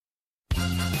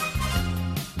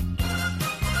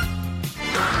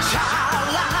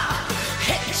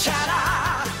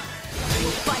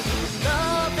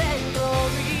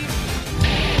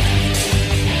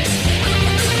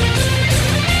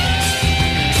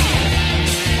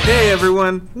Hey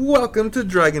everyone, welcome to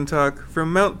Dragon Talk,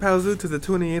 from Mount Paozu to the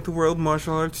 28th World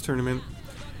Martial Arts Tournament.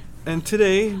 And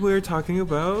today we're talking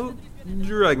about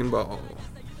Dragon Ball.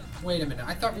 Wait a minute,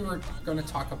 I thought we were going to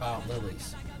talk about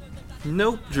lilies.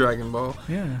 Nope, Dragon Ball.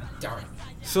 Yeah. Darn.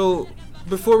 So,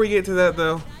 before we get to that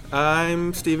though,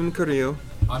 I'm Steven Carrillo.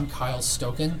 I'm Kyle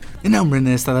Stoken. And I'm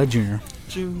René Estrada Jr.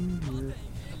 Junior.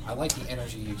 I like the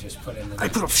energy you just put in the I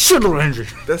put up shit of energy.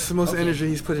 That's the most Okay. energy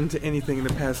he's put into anything in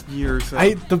the past year or so.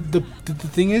 The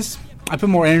thing is, I put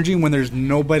more energy when there's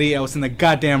nobody else in the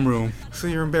goddamn room. So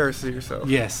you're embarrassed of yourself.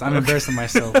 Yes, I'm embarrassing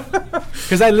myself.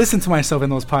 Because I listen to myself in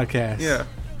those podcasts. Yeah.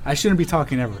 I shouldn't be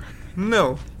talking ever.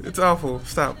 No, it's awful.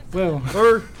 Stop. Well,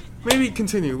 Or maybe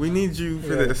continue. We need you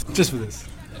for this. just for this.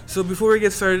 So before we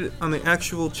get started on the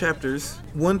actual chapters,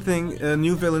 one thing, a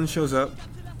new villain shows up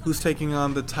who's taking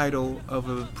on the title of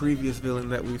a previous villain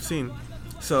that we've seen.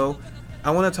 So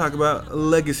I want to talk about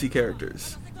legacy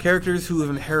characters. Characters who have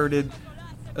inherited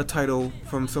a title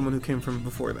from someone who came from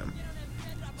before them.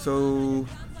 So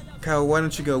Kyle, why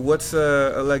don't you go? What's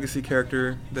a legacy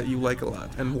character that you like a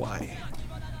lot and why?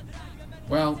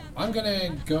 Well, I'm going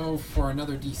to go for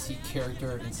another DC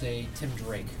character and say Tim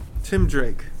Drake. Tim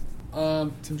Drake.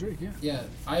 Tim Drake, yeah. Yeah,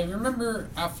 I remember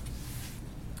after...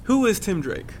 Who is Tim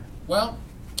Drake? Well,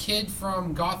 kid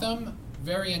from Gotham,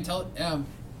 very intelligent.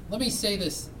 Let me say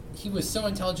this. He was so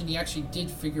intelligent he actually did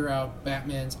figure out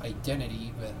Batman's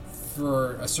identity but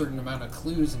for a certain amount of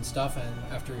clues and stuff, and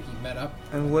after he met up,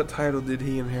 And what title did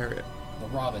he inherit? the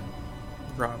Robin.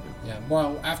 Robin. Yeah,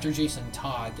 well, after Jason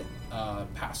Todd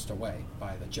passed away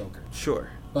by the Joker. Sure.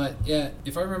 But yeah,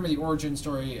 if I remember the origin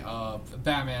story of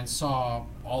Batman saw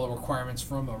all the requirements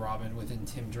from a Robin within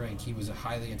Tim Drake. He was a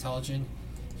highly intelligent.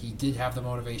 He did have the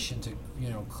motivation to,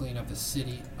 clean up the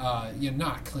city.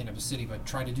 Not clean up the city, but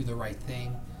try to do the right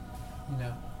thing.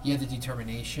 He had the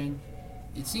determination.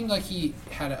 It seemed like he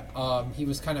had he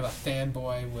was kind of a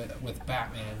fanboy with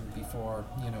Batman before,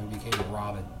 he became a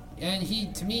Robin. And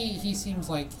to me, he seems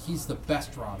like he's the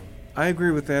best Robin. I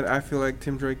agree with that. I feel like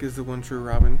Tim Drake is the one true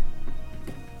Robin.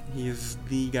 He is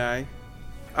the guy.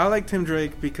 I like Tim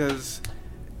Drake because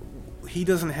he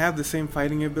doesn't have the same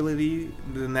fighting ability,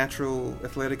 the natural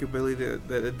athletic ability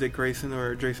that a Dick Grayson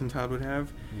or Jason Todd would have.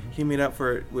 Mm-hmm. He made up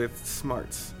for it with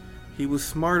smarts. He was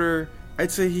smarter.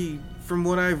 I'd say from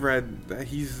what I've read, that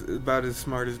he's about as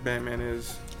smart as Batman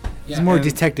is. Yeah, He's more and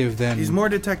detective than... He's more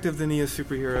detective than he is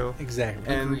superhero.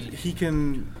 Exactly. And Agreed. he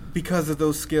can, because of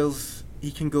those skills,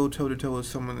 he can go toe to toe with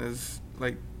someone as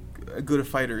like a good a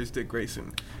fighter as Dick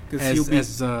Grayson. As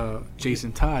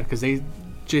Jason Todd, because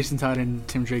Jason Todd and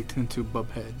Tim Drake tend to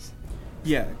bump heads.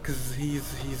 Yeah, because he's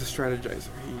a strategizer.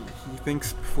 He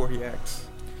thinks before he acts.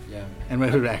 Yeah. And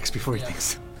Red acts before he Yeah.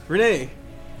 thinks. Renee,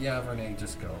 Yeah, Renee,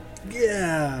 just go.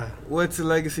 Yeah. what's a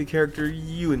legacy character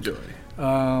you enjoy?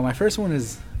 My first one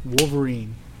is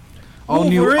Wolverine. All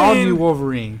Wolverine! new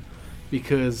Wolverine,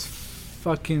 because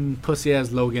fucking pussy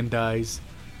ass Logan dies,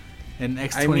 and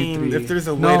X-23. I mean, if there's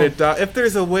a way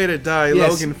to die,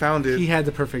 Yes, Logan found it. He had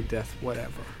the perfect death.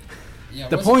 Whatever. Yeah,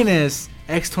 The point is,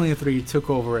 X-23 took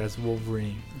over as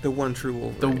Wolverine, The one true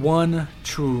Wolverine. the one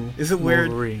true. Is it weird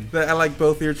Wolverine. that I like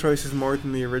both your choices more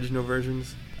than the original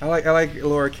versions? I like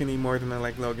Laura Kinney more than I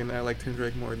like Logan. I like Tim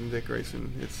Drake more than Dick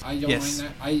Grayson. I don't Yes.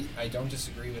 mind that. I don't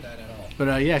disagree with that at all.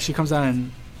 But yeah, she comes out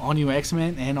in all new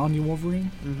X-Men and all new Wolverine,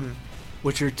 Mm-hmm.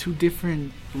 which are two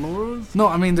different Lauras. No,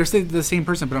 I mean they're still the same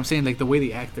person, but I'm saying like the way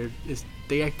they act,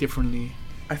 they act differently,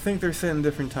 I think they're set in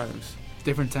different times.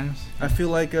 different times. I feel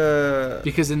like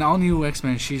Because in all new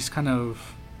X-Men, she's kind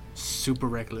of super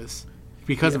reckless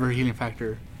because of Yeah. her healing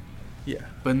factor. yeah.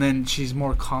 But then she's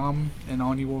more calm in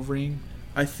all new Wolverine.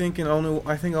 I think all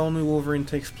new Wolverine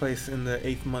takes place in the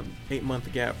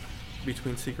 8-month gap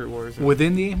between Secret Wars. And,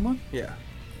 Within the 8 month? yeah,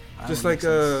 That just would like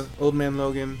make sense. Old Man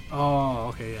Logan, Oh,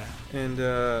 okay, yeah. and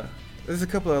there's a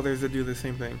couple others that do the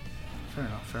same thing.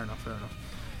 Fair enough.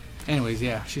 Anyways,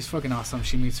 yeah, she's fucking awesome.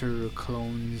 She meets her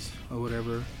clones or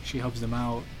whatever. She helps them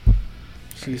out.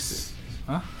 She's...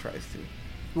 Huh? Tries to.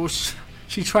 Well,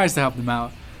 she tries to help them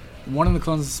out. One of the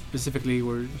clones specifically,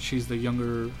 where she's the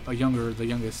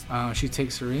youngest, she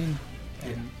takes her in,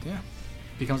 and yeah,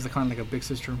 becomes the kind of like a big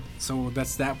sister. So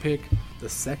that's that pick. The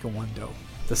second one, though.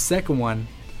 The second one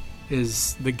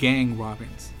is the gang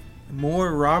Robins.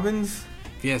 More Robins?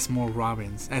 Yes, more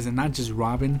Robins, as in not just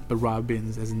Robin, but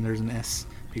Robins, as in there's an S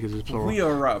because it's plural. We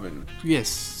are Robin.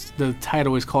 Yes, the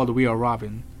title is called We Are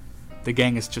Robin. The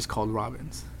gang is just called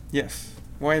Robins. Yes.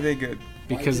 Why are they good?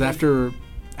 Because Why do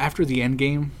after the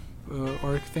Endgame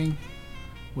arc thing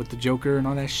with the Joker and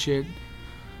all that shit,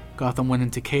 Gotham went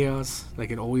into chaos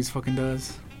like it always fucking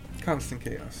does. Constant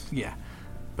chaos. Yeah,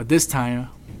 but this time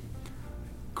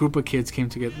group of kids came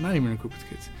together. Not even a group of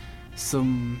kids.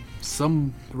 Some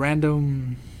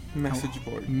random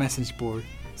Message board.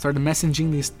 started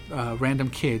messaging these random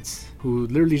kids who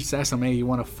literally just asked them, "Hey, you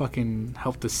want to fucking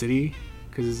help the city?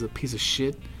 Because it's a piece of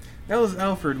shit." That was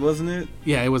Alfred, wasn't it?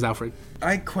 Yeah, it was Alfred.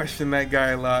 I question that guy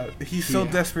a lot. He's so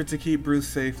Yeah. desperate to keep Bruce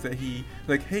safe that he,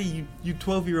 like, hey, you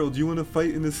 12-year-olds, you want to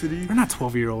fight in the city? They're not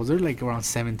 12-year-olds. They're like around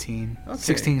 17, Okay.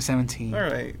 16, 17. All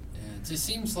right. Yeah, it just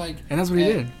seems like. And that's what he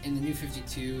did. In the New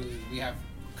 52, we have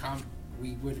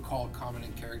we would call common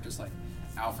characters like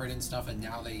Alfred and stuff, and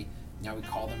now we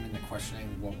call them into questioning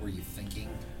what were you thinking.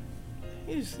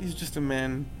 He's just a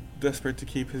man desperate to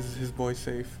keep his boy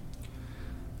safe.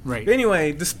 Right.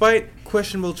 Anyway, despite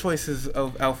questionable choices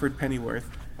of Alfred Pennyworth,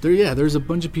 There's a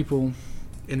bunch of people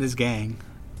in this gang,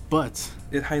 but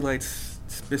it highlights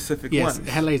specific yes, ones.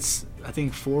 it highlights I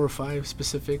think 4 or 5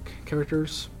 specific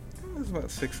characters. It was about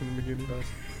 6 in the beginning.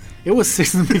 It was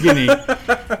 6 in the beginning,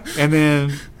 and then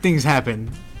things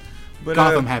happen. But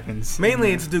Gotham happens.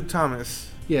 mainly, it's Duke Thomas.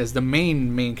 Yes, the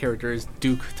main character is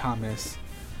Duke Thomas,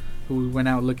 who went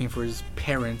out looking for his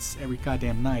parents every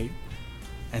goddamn night,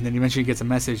 and then eventually gets a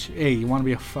message, "Hey, you want to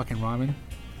be a fucking Robin?"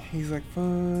 He's like,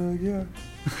 fuck yeah.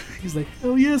 He's like,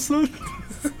 "Hell yeah, son,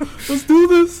 let's do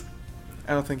this."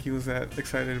 I don't think he was that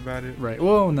excited about it. Right.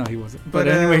 Well, no, he wasn't. But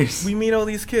anyways, we meet all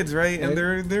these kids, right? And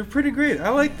they're pretty great. I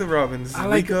like the Robins. I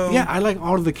like Rico. I like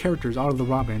all of the characters, all of the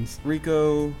Robins,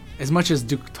 Rico. as much as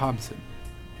Duke Thompson.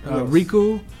 Who else?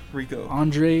 Rico,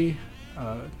 Andre,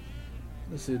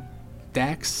 let's see,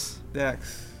 Dax,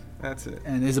 That's it.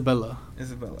 and Isabella.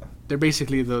 They're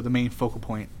basically the main focal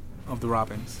point of the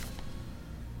Robins,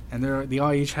 and they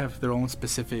all each have their own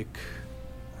specific,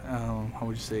 how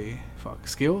would you say,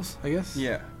 skills, I guess.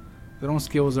 Yeah. Their own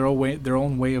skills, their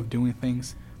own way of doing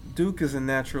things. Duke is a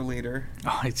natural leader.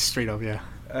 Oh, it's straight up, yeah.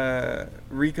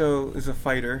 Rico is a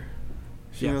fighter.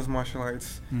 She Yeah. knows martial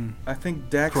arts. Mm. I think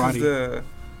Dax Karate. is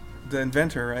the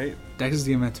inventor, right? Dax is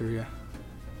the inventor, yeah.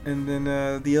 And then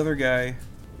the other guy,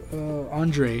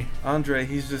 Andre,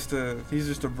 he's just a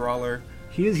brawler.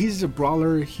 he's a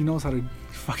brawler. He knows how to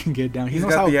fucking get down. He's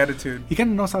knows got how the attitude. he kind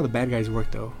of knows how the bad guys work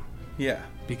though, Yeah.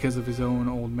 because of his own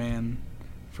old man,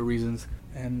 for reasons.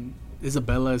 And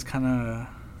Isabella is kind of,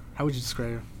 how would you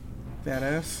describe her?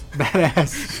 Badass.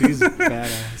 Badass. She's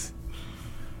badass.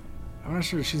 I'm not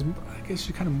sure. I guess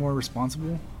she's kind of more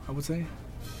responsible, I would say.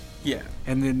 Yeah.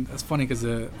 And then that's funny because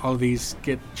all of these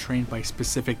get trained by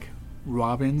specific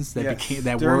Robins that Yes.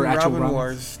 were During actual Robin Robins.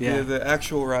 Wars, Yeah. the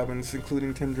actual Robins,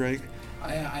 including Tim Drake, I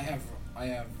have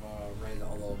read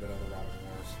a little bit of the Robin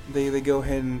Wars. they go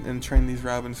ahead and train these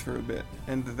Robins for a bit.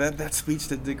 And that speech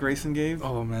that Dick Grayson gave.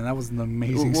 Oh man, that was an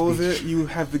amazing What was speech. it? You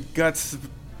have the guts.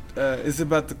 Is it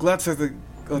about the gluts or the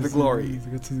glory?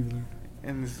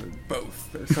 And it's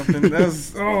both or something. That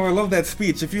was I love that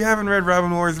speech. If you haven't read Robin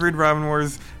Wars, read Robin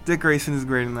Wars. Dick Grayson is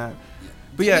great in that.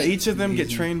 But yeah, each of them get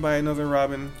Amazing. trained by another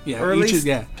Robin. Yeah, or at least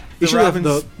each Robins.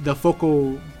 of the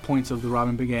focal points of the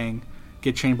Robin gang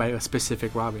get trained by a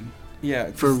specific Robin. Yeah,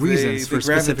 'cause for reasons, they for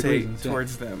specific gravitate reasons, yeah.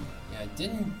 towards them. Yeah,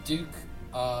 didn't Duke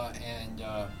and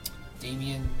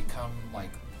Damien become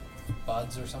like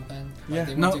buds or something? Like Yeah.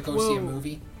 they went No, to go see a well-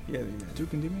 movie. Yeah, they did.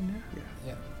 Duke and Damien,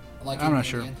 Yeah. Like I'm in not the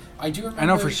sure. end. I do remember. I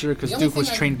know for sure because the only Duke was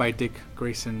thing trained by Dick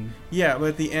Grayson. Yeah, but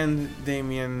at the end,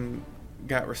 Damien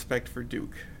got respect for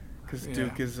Duke because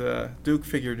Yeah. Duke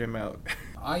figured him out.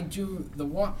 I do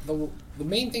the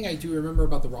main thing I do remember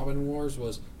about the Robin Wars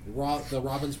was the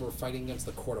Robins were fighting against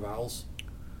the Court of Owls.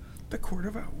 The Court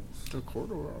of Owls.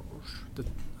 The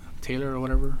Taylor or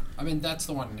whatever, I mean that's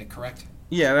the one, correct?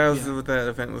 Yeah, that was Yeah. what that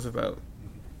event was about.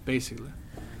 basically.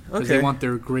 Because Okay. they want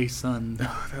their gray son.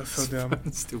 Oh, that was so dumb.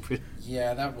 Stupid.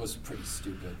 Yeah, that was pretty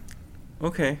stupid.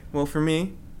 Okay, well for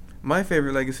me, my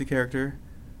favorite legacy character,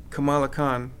 Kamala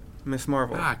Khan, Miss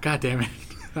Marvel. Ah, god damn it.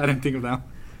 I didn't think of that.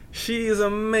 She is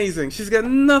amazing. She's got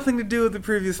nothing to do with the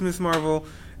previous Miss Marvel,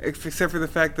 except for the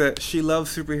fact that she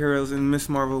loves superheroes and Miss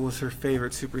Marvel was her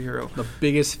favorite superhero. The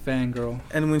biggest fangirl.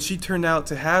 And when she turned out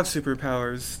to have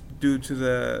superpowers due to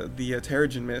the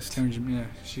Terrigen Mist, Yeah,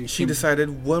 she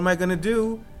decided, what am I going to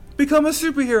do? Become a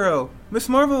superhero. Miss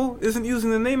Marvel isn't using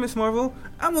the name Miss Marvel.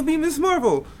 I'm going to be Miss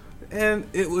Marvel. And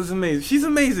it was amazing. She's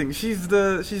amazing. She's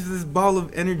this ball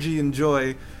of energy and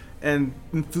joy and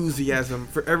enthusiasm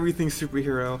for everything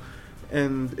superhero.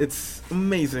 And it's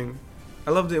amazing.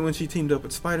 I loved it when she teamed up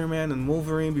with Spider-Man and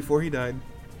Wolverine before he died.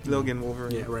 Logan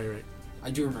Wolverine. Yeah, right. I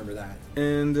do remember that.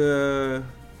 And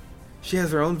she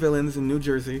has her own villains in New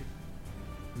Jersey.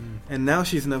 And now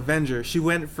she's an Avenger. She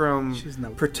went from She's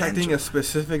an protecting Avenger. a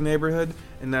specific neighborhood,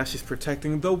 and now she's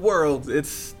protecting the world.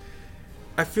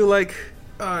 I feel like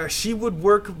She would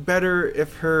work better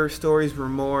if her stories were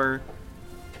more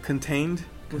contained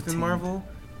within Contained. Marvel.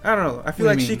 I don't know. I feel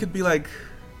What do like you she mean? could be like,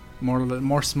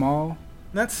 More small.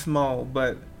 not small,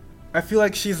 but I feel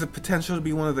like she's the potential to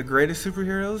be one of the greatest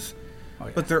superheroes. Oh,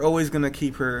 yeah. But they're always gonna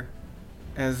keep her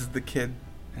as the kid.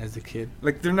 As a kid.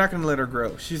 Like they're not gonna let her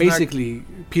grow. She's Basically,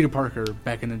 Peter Parker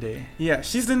back in the day. yeah,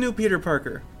 she's the new Peter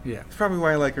Parker. Yeah. That's probably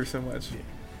why I like her so much.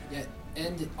 Yeah,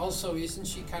 and also, isn't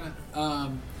she kind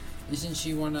of, isn't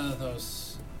she one of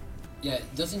those, yeah,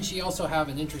 doesn't she also have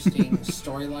an interesting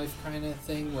story life kind of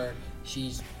thing where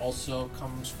she's also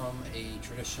comes from a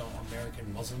traditional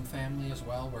American Muslim family as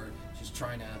well, where she's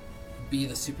trying to be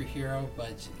the superhero,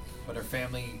 but her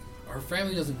family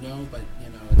doesn't know, but, you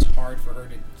know, it's hard for her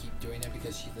to keep doing it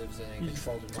because she lives in a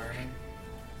controlled environment.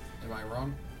 Am I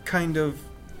wrong? Kind of.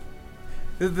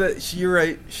 You're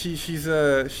right. She's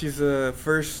a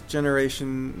first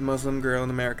generation Muslim girl in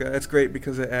America. That's great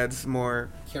because it adds more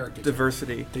Character.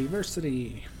 diversity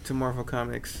Diversity. to Marvel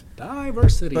Comics.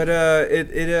 Diversity. But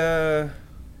her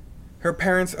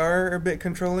parents are a bit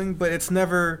controlling, but it's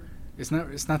never. It's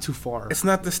not too far. It's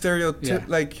not the stereotype. Yeah.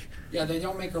 Like Yeah, they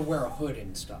don't make her wear a hood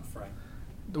and stuff, right?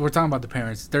 We're talking about the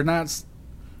parents. They're not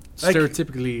Like,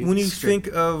 stereotypically. when you strict.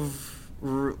 think of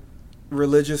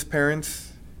religious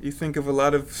parents, you think of a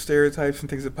lot of stereotypes and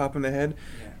things that pop in the head.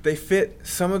 Yeah. They fit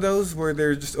some of those where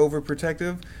they're just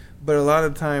overprotective, but a lot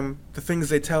of the time the things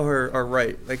they tell her are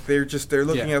right. Like they're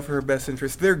looking Yeah. out for her best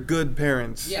interest. They're good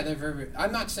parents. Yeah, they're very.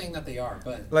 I'm not saying that they are,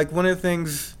 but Like one of the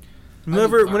things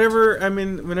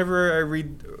mean, whenever I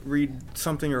read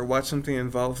something or watch something that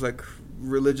involves like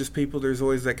religious people, there's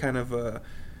always that kind of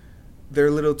they're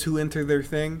a little too into their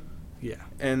thing, Yeah.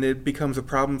 and it becomes a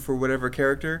problem for whatever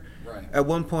character. right. At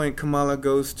one point, Kamala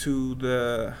goes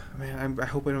to I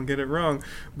hope I don't get it wrong,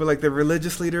 but like the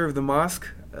religious leader of the mosque.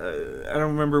 I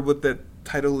don't remember what the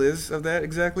title is of that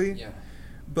exactly. Yeah.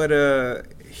 But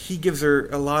he gives her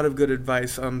a lot of good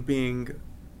advice on being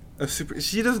a super.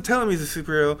 She doesn't tell him he's a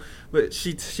superhero, but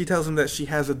she tells him that she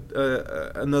has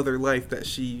another life that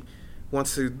she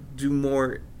wants to do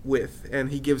more with, and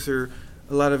he gives her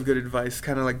a lot of good advice,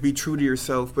 kind of like be true to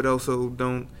yourself, but also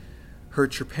don't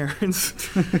hurt your parents.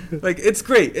 Like it's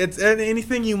great. It's and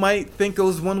anything you might think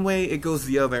goes one way, it goes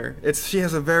the other. She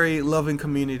has a very loving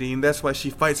community, and that's why she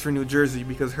fights for New Jersey,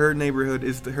 because her neighborhood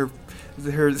is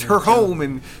her home,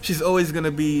 and she's always gonna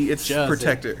be its Jersey.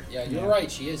 protector. Yeah, you're Yeah. right.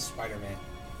 She is Spider-Man.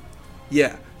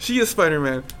 Yeah, she is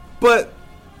Spider-Man, but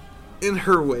in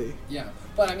her way. Yeah,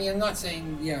 but I mean, I'm not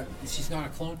saying she's not a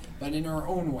clone, but in her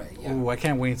own way. Yeah. Ooh, I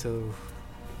can't wait until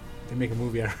they make a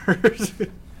movie out of her.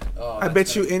 Oh, I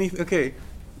bet you okay.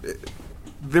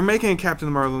 They're making a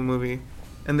Captain Marvel movie,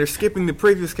 and they're skipping the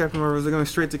previous Captain Marvels. They're going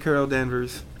straight to Carol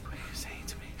Danvers. What are you saying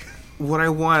to me? What I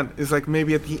want is like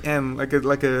maybe at the end, like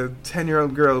a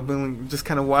 10-year-old girl being just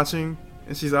kind of watching,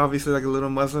 and she's obviously like a little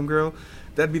Muslim girl.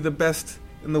 That'd be the best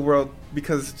in the world,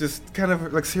 because just kind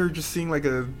of like her just seeing like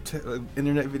a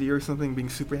internet video or something, being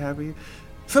super happy,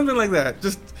 something like that.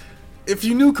 Just if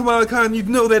you knew Kamala Khan, you'd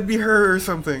know that'd be her or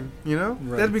something. You know,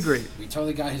 Right. that'd be great. We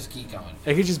totally got his geek on.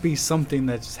 It could just be something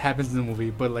that just happens in the movie,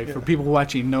 but like for Yeah. people who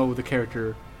actually know the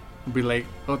character, would be like,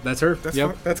 oh, that's her. That's yep,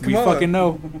 her- that's we Kamala." fucking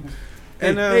know.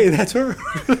 And hey, that's her.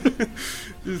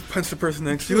 just punch the person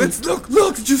next to you. Let's look.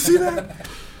 Did you see that?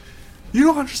 You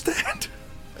don't understand.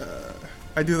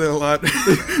 I do that a lot.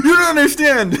 You don't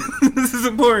understand. This is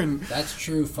important. That's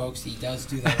true, folks. He does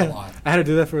do that a lot. I had to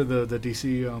do that for the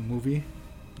DC movie.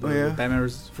 Oh, yeah? The Batman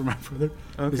vs for my brother.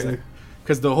 Okay.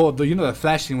 Because the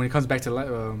Flash scene when he comes back to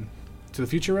the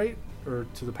future, right, or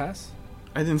to the past.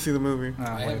 I didn't see the movie.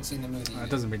 I haven't seen the movie. It yet.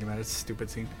 doesn't really matter. It's a stupid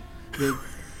scene.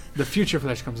 The future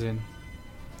Flash comes in.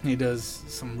 And he does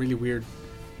some really weird,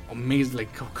 amazing,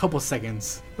 like a couple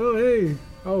seconds. Oh hey,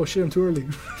 oh shit, I'm too early.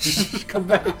 Come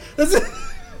back. That's it.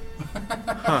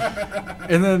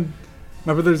 And then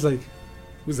my brother's like,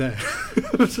 "Who's that?"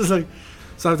 It's just like,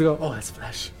 so I have to go. Oh, that's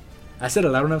Flash. I said it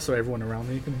loud enough so everyone around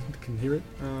me can hear it.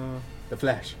 The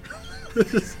Flash.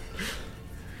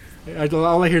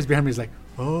 All I hear is behind me is like,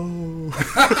 oh.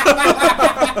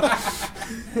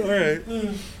 All right.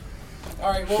 All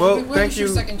right. Well, Well, what thank was your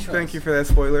you. second choice? Thank you for that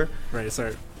spoiler. Right,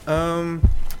 sorry.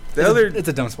 It's It's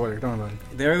a dumb spoiler. Don't worry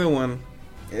about it. the other one,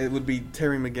 it would be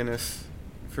Terry McGinnis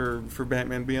for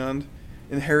Batman Beyond,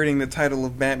 inheriting the title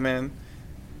of Batman.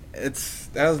 That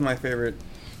was my favorite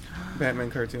Batman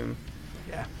cartoon.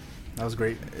 Yeah, that was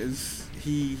great.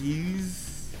 He's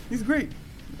great.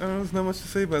 I don't know, there's not much to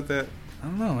say about that. I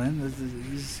don't know, man.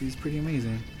 He's pretty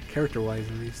amazing, character-wise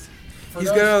at least. For He's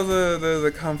those- got all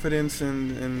the confidence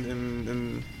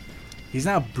and He's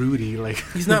not broody like.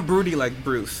 He's not broody like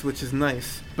Bruce, which is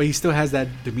nice. But he still has that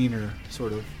demeanor,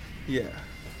 sort of. Yeah.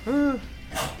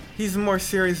 He's a more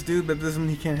serious dude, but doesn't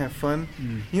mean he can't have fun.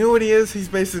 Mm. You know what he is? He's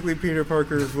basically Peter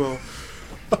Parker as well.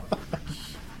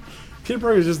 Peter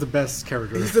Parker is just the best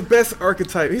character. He's the best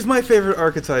archetype. He's my favorite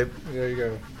archetype. There you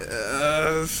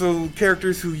go. So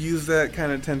characters who use that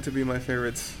kind of tend to be my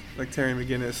favorites, like Terry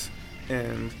McGinnis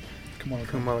and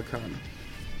Kamala Khan.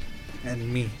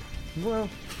 And me. Well.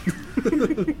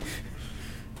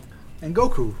 And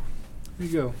Goku. There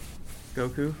you go.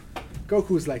 Goku.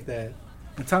 Goku's like that.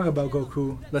 And talking about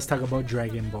Goku, let's talk about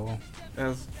Dragon Ball. That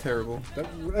was terrible. That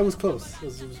was close. It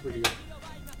was pretty good.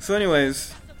 So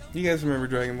anyways, you guys remember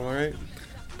Dragon Ball, right?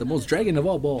 The most dragon of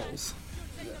all balls.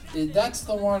 That's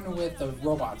the one with the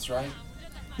robots, right?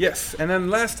 Yes, and then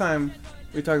last time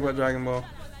we talked about Dragon Ball,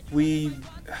 we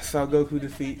saw Goku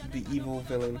defeat the evil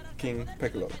villain King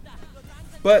Piccolo.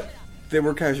 But there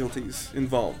were casualties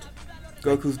involved.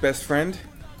 Goku's best friend,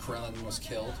 Krillin was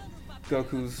killed.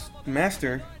 Goku's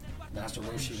master, Master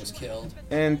Roshi was killed.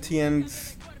 and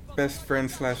Tien's best friend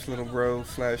slash little bro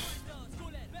slash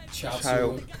Chaozu,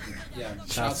 child. Yeah,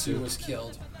 Chaozu. Chaozu was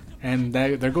killed. And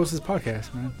there goes his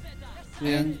podcast, man.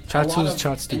 And Chaozu's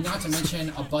Chaozu. and not to mention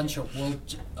a bunch of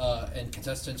world and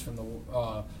contestants from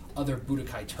the other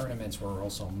Budokai tournaments were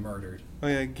also murdered. Oh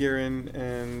yeah, Girin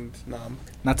and Nam.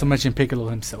 Not to mention Piccolo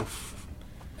himself.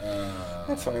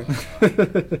 That's fine.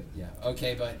 Yeah.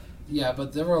 Okay,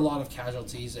 but there were a lot of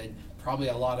casualties and probably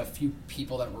a few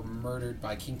people that were murdered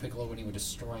by King Piccolo when he was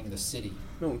destroying the city.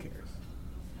 No one cares.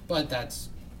 But that's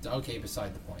okay.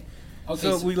 Beside the point. Okay.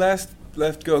 So we last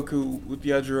left Goku with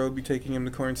Yajirobe taking him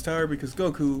to Korin's Tower because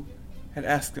Goku had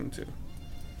asked him to.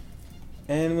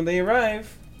 And when they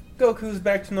arrive, Goku's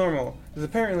back to normal. Because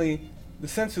apparently, the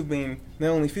Sensu Bean not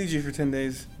only feeds you for 10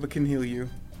 days, but can heal you.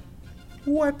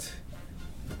 What?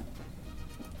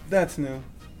 That's new.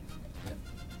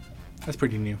 That's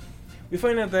pretty new. We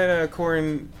find out that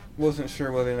Korin wasn't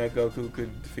sure whether or not Goku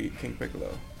could defeat King Piccolo.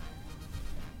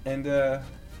 And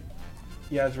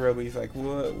Yajirobe's like,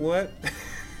 what?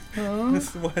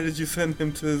 Why did you send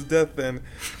him to his death then?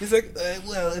 He's like,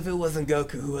 well, if it wasn't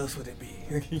Goku, who else would it be?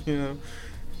 You know?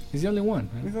 He's the only one,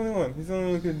 man. He's the only one. He's the only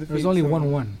one who could defeat There's only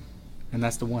someone. one, and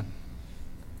that's the one.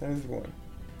 That is the one.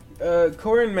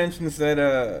 Korin mentions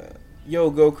that,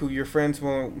 yo, Goku, your friends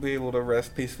won't be able to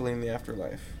rest peacefully in the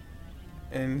afterlife.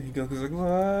 And Goku's like,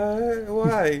 what?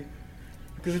 Why?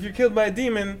 Because if you're killed by a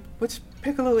demon, which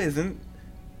Piccolo isn't.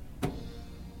 The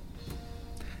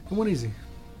one easy.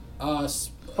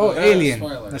 Alien.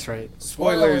 Spoilers. That's right.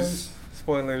 Spoilers.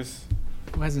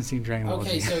 Who hasn't seen Dragon Ball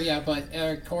Okay, Z? so yeah, but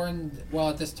Korin, well,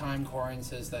 at this time, Korin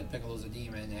says that Piccolo's a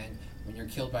demon, and when you're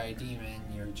killed by a demon,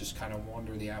 you're just kind of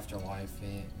wander the afterlife.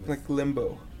 Like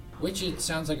Limbo. Which it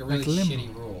sounds like a really Like Limbo.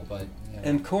 shitty rule, but... You know.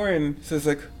 And Korin says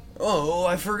like, oh,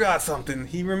 I forgot something.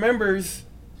 He remembers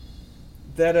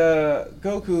that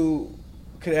Goku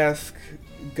could ask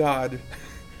God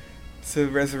to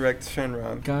resurrect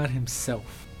Shenron. God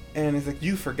himself. And he's like,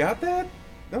 you forgot that?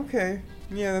 Okay.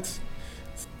 Yeah, that's...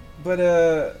 But,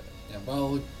 Yeah,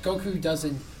 well, Goku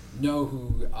doesn't know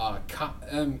who,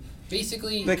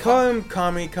 basically... they call him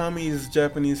Kami. Kami is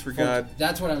Japanese for God.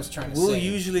 That's what I was trying to We'll say.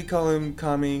 usually call him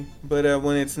Kami, but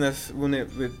when when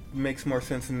it makes more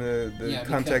sense in the Yeah,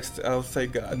 context, I'll say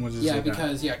God. And we'll just Yeah, say God.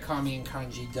 because, Kami and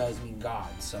Kanji does mean God,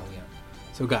 so, yeah.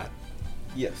 So God.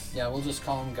 Yes. Yeah, we'll just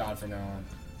call him God from now on.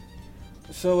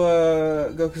 So,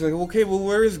 Goku's like, okay, well,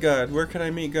 where is God? Where can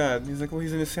I meet God? And he's like, well,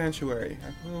 he's in his sanctuary.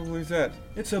 Like, well, where's that?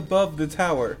 It's above the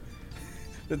tower.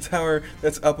 The tower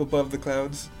that's up above the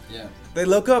clouds. Yeah. They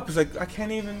look up, it's like, I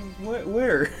can't even,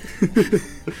 where?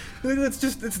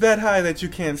 It's that high that you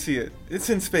can't see it. It's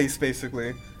in space,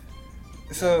 basically.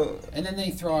 So... And then they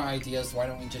throw out ideas, why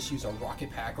don't we just use a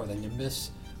rocket pack or the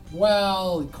Nimbus?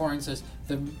 Well, Korin says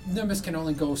the Nimbus can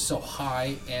only go so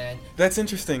high, and That's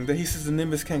interesting, that he says the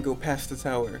Nimbus can't go past the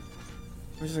tower.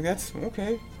 Which is like, that's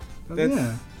okay. That's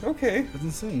Yeah. okay. That's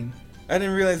insane. I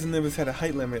didn't realize the Nimbus had a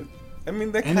height limit. I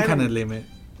mean, that Any kind of limit.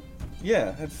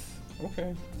 Yeah, that's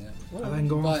okay. yeah. I can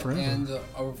go on But forever.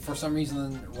 and for some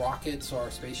reason, rockets or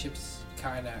spaceships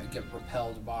kind of get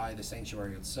repelled by the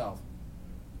sanctuary itself.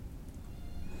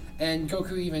 And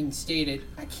Goku even stated,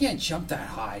 "I can't jump that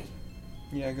high."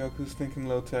 Yeah, Goku's thinking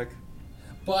low tech.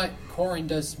 But Korin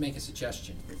does make a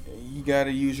suggestion. You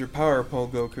gotta use your power pole,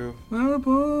 Goku.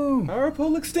 Power Power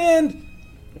pole extend!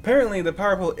 Apparently, the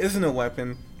power pole isn't a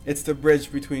weapon. It's the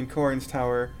bridge between Korin's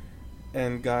tower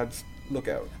and God's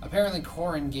lookout. Apparently,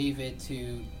 Korin gave it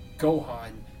to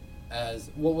Gohan as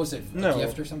what was it? A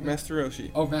gift or something? Master Roshi.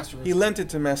 Oh, Master Roshi. He lent it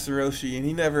to Master Roshi, and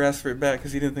he never asked for it back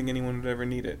because he didn't think anyone would ever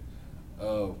need it.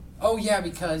 Oh, Oh yeah,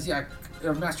 because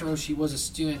Master Roshi was a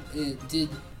student. It did.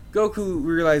 Goku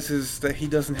realizes that he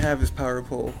doesn't have his power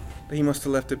pole, that he must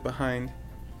have left it behind.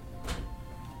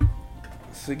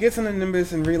 So he gets on the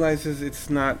Nimbus and realizes it's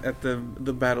not at the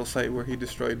battle site where he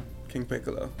destroyed King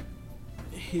Piccolo.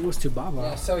 He was to Baba.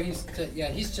 Yeah, so he's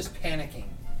just panicking.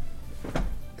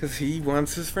 Because he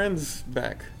wants his friends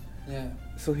back. Yeah.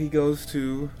 So he goes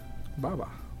to Baba,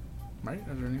 right?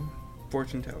 That's her name.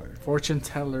 Fortune Teller. Fortune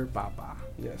Teller Baba.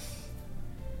 Yes.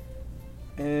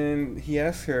 And he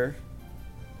asks her,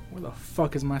 Where the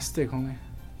fuck is my stick, homie?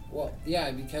 Well, yeah,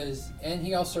 and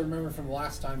he also remembered from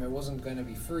last time it wasn't going to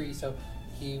be free, so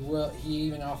he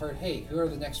even offered, hey, who are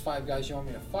the next 5 guys you want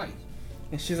me to fight?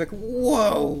 and she's like,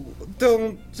 whoa,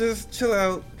 don't, just chill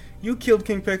out. You killed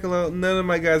King Piccolo, none of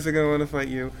my guys are going to want to fight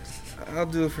you. I'll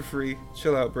do it for free.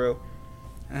 Chill out, bro.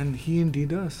 And he indeed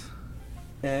does.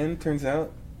 And turns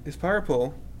out his power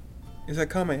pole is at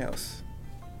Kame House.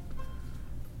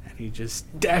 And he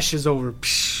just dashes over.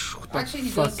 Psh, with the Actually, he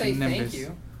does say fucking thank Nimbus.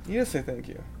 you. He does say thank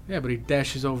you. Yeah, but he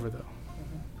dashes over, though.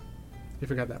 You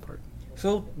forgot that part.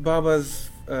 So Baba's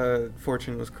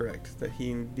fortune was correct, that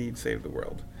he indeed saved the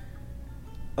world.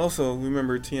 Also,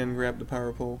 remember Tien grabbed the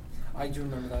power pole. I do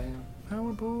remember that, yeah.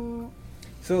 Powerball.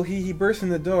 So he bursts in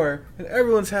the door, and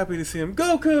everyone's happy to see him.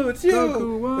 Goku, it's you!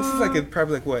 Goku, what? This is like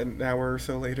probably like, what, an hour or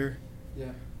so later?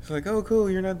 Yeah. It's like, oh, cool,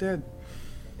 you're not dead.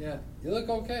 Yeah. You look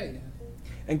okay.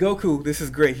 And Goku, this is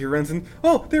great. He runs in.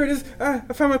 Oh, there it is. Ah,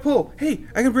 I found my pole. Hey,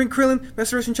 I can bring Krillin,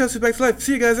 Master Roshi, and Chaozu back to life.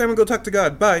 See you guys. I'm gonna go talk to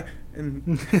God. Bye.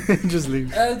 And Just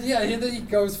leave. And then he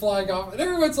goes flying off, and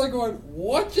everyone's like going,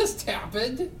 what just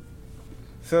happened?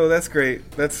 so that's great.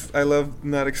 I love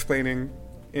not explaining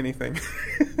anything.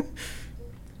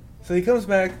 So he comes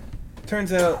back.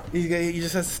 Turns out he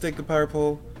just has to stick the power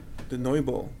pole, the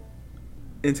Noibol,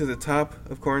 into the top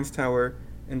of Korrin's tower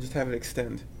and just have it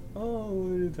extend. Oh,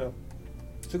 to the top.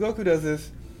 So Goku does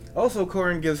this. Also,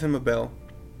 Korrin gives him a bell,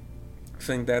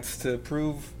 saying that's a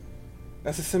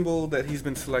symbol that he's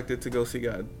been selected to go see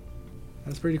God.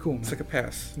 That's pretty cool, man. It's like a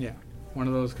pass. Yeah. One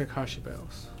of those Kakashi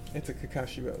bells. It's a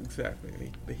Kakashi bell,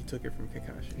 exactly. He took it from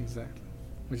Kakashi. Exactly.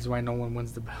 Which is why no one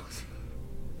wins the bells.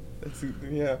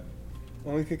 Yeah.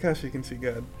 Only Kakashi can see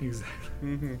God. Exactly.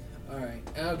 Mm-hmm. Alright,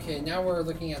 okay, now we're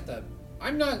looking at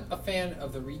I'm not a fan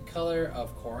of the recolor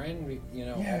of Korrin,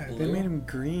 Yeah, all they blue. made him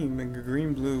green, like a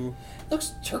green blue.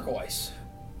 Looks turquoise.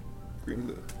 Green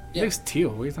blue. It looks teal.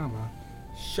 What are you talking about?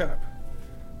 Sharp.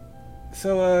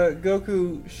 So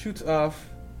Goku shoots off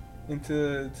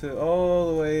into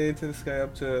all the way into the sky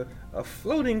up to a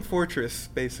floating fortress,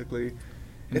 basically. In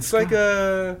the It's like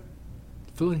sky.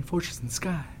 Floating fortress in the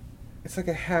sky. it's like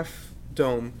a half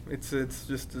dome. It's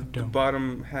just the dome.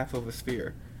 bottom half of a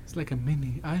sphere, It's like a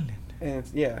mini island. and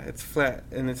it's flat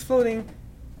and it's floating.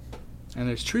 And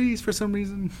there's trees for some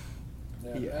reason.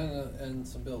 Yeah. And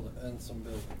some buildings.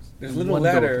 There's a And little one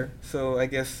ladder, so I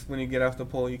guess when you get off the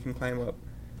pole, you can climb up.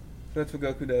 So that's what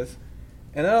Goku does.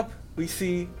 And up, we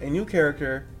see a new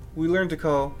character we learn to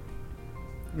call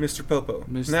Mr. Popo.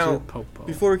 Mr. Now, Popo.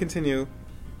 before we continue,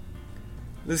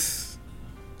 let's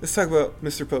talk about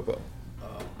Mr. Popo.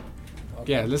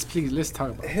 Okay. Yeah, let's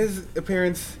talk about it. His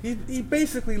appearance, he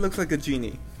basically looks like a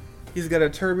genie. He's got a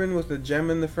turban with a gem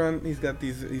in the front. He's got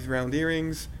these round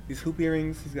earrings, these hoop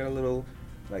earrings. He's got a little,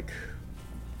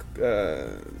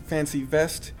 fancy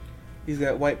vest. He's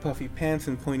got white puffy pants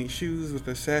and pointy shoes with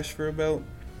a sash for a belt.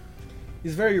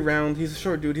 He's very round. He's a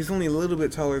short dude. He's only a little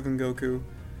bit taller than Goku.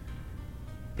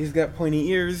 He's got pointy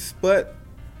ears, but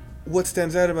what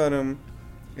stands out about him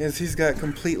is he's got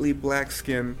completely black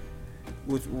skin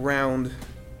with round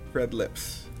red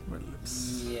lips. Red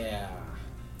lips. Yeah.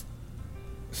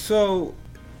 So,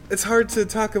 it's hard to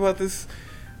talk about this.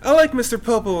 I like Mr.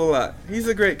 Popo a lot. He's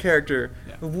a great character.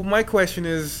 Yeah. My question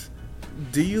is,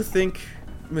 do you think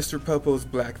Mr. Popo's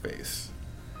blackface?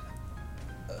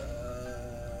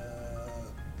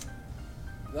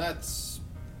 That's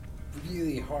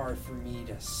really hard for me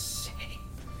to say.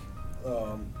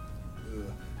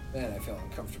 Man, I feel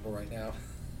uncomfortable right now.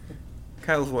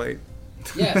 Kyle's white.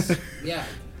 Yes, yeah.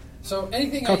 So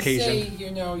anything Caucasian. I say,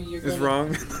 you're Is gonna,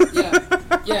 wrong.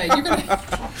 Yeah, you're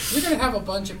gonna have a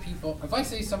bunch of people. If I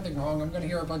say something wrong, I'm gonna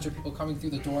hear a bunch of people coming through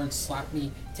the door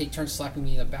and take turns slapping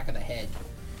me in the back of the head.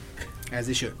 As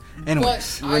they should.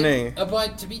 Anyways. Renee.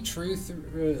 But to be truth,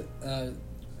 I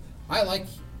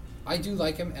do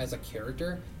like him as a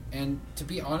character, and to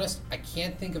be honest, I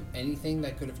can't think of anything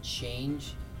that could have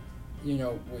changed.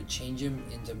 Would change him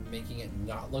into making it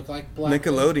not look like black.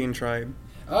 Nickelodeon tried.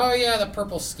 Oh yeah, the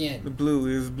purple skin. The blue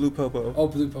is Blue Popo. Oh,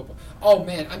 Blue Popo. Oh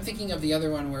man, I'm thinking of the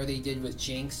other one where they did with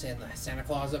Jinx and the Santa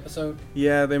Claus episode.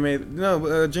 Yeah, they made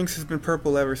Jinx has been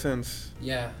purple ever since.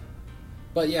 Yeah,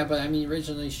 but I mean,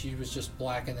 originally she was just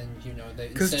black, and then they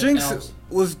Because instead Jinx elves-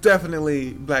 was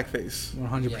definitely blackface.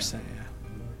 100%. Yeah.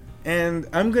 And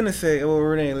I'm gonna say, well,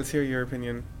 Renee, let's hear your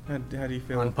opinion. How do you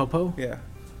feel? On Popo, Yeah,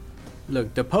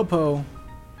 look, the Popo,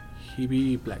 he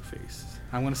be blackface.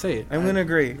 I'm gonna say it. I'm gonna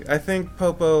agree. I think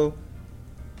Popo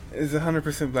is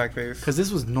 100% blackface. Because this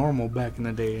was normal back in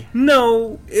the day.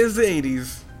 No, it's the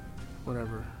 80s.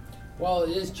 Whatever. Well, it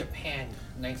is Japan,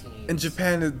 1980s. In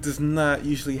Japan, it does not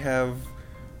usually have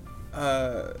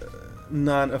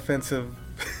non-offensive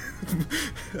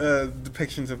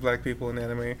depictions of black people in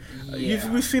anime. Yeah.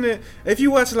 We've seen it. If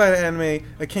you watch a lot of anime,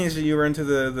 occasionally you run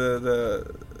into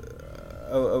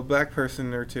a black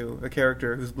person or two, a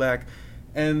character who's black,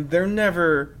 and they're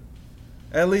never,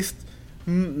 at least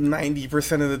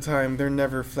 90% of the time, they're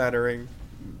never flattering.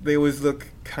 They always look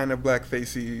kind of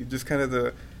blackfacey, just kind of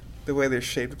the way they're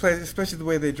shaped, especially the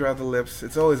way they draw the lips.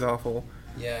 It's always awful.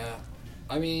 Yeah,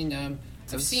 I mean,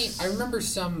 I remember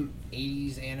some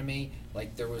 80s anime,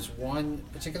 like there was one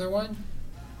particular one,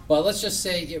 but let's just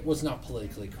say it was not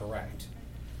politically correct.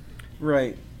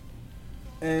 Right.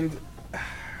 And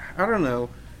I don't know.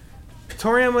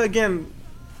 Toriyama, again,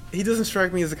 he doesn't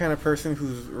strike me as the kind of person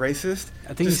who's racist.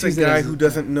 I think just he a sees it guy as- who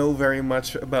doesn't know very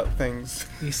much about things.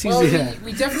 He sees Well, it.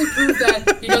 we definitely proved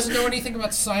that he doesn't know anything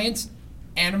about science,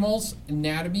 animals,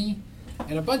 anatomy,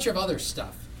 and a bunch of other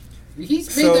stuff.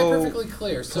 He's made that So, perfectly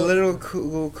clear. So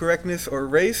Political correctness or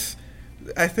race,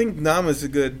 I think Nama's a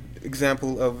good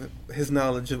example of his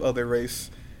knowledge of other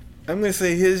race. I'm going to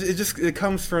say it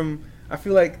comes from, I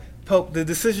feel like the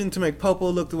decision to make Popo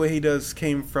look the way he does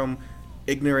came from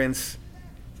ignorance,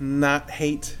 not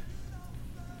hate.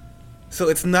 So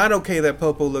it's not okay that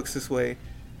Popo looks this way,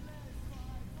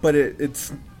 but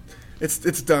it's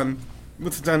done.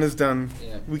 What's done is done.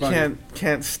 Yeah. We Right.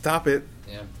 can't stop it.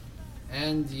 yeah,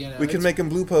 and We could make him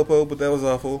Blue Popo, but that was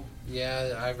awful.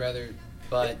 Yeah, I'd rather,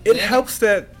 but It helps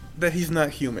that he's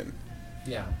not human.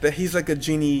 Yeah. That he's like a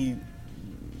genie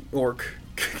orc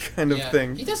kind of Yeah.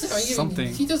 thing. He doesn't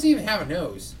Something. He doesn't even have a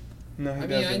nose. No, he I mean,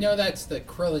 doesn't. I know that's the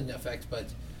Krillin effect, but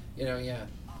yeah.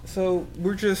 So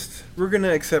we're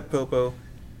gonna accept Popo.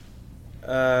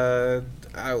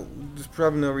 There's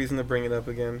probably no reason to bring it up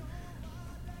again.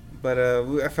 But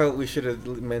I felt we should have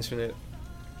mentioned it.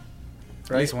 At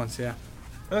Right? least once, yeah.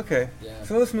 Okay. Yeah.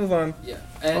 So let's move on. Yeah.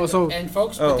 And, Also- and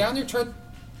folks, Oh. put down your What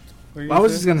were you Well, I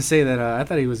was say? just gonna say that I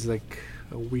thought he was like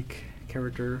a weak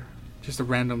character, just a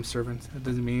random servant. That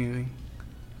doesn't mean anything.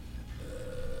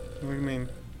 What do you mean?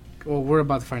 Well, we're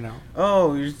about to find out.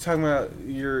 Oh, you're talking about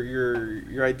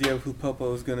your idea of who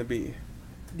Popo is gonna be.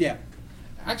 Yeah.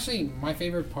 Actually, my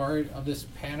favorite part of this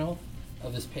panel,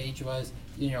 of this page, was,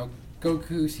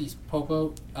 Goku sees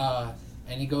Popo,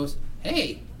 and he goes,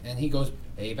 "Hey!" And he goes,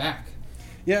 "Hey, back."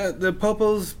 Yeah, the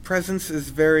Popo's presence is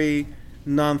very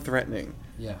non-threatening.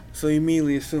 Yeah. So you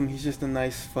immediately assume he's just a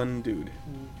nice, fun dude.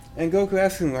 And Goku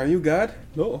asks him, "Are you God?"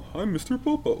 "No, I'm Mr.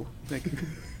 Popo." Like,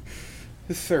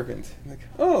 his servant. Like,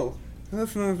 oh,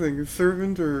 that's another thing. His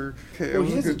servant or... Okay, Well, it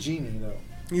he was is a good- genie, though.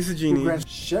 He's a Who genie. grants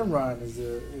Shenron is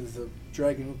a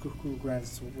dragon who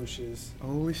grants wishes.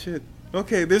 Holy shit.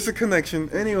 Okay, there's a connection.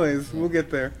 Anyways, we'll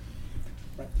get there.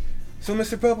 Right. So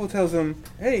Mr. Popo tells him,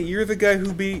 "Hey, you're the guy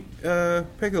who beat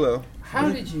Piccolo." How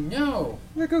did you know?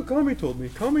 Like, oh, Kami told me.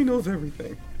 Kami knows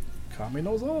everything. Kami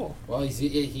knows all. Well,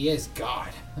 he is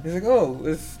God. He's like, "Oh,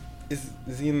 is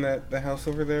he in the house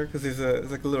over there? Because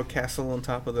there's like a little castle on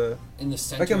top of the, In the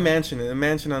center. like a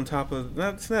mansion on top of.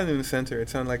 It's not in the center.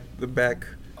 It's on like the back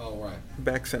Oh,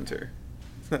 right. center.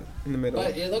 It's not in the middle.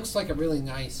 But it looks like a really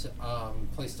nice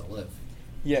place to live.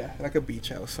 Yeah, like a beach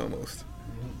house almost.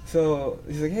 So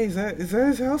he's like, "Hey, is that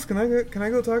his house? Can I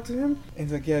go talk to him?" And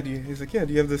he's like, "Yeah." Do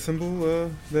you have the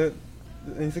symbol that?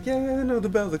 And he's like, "Yeah, no, the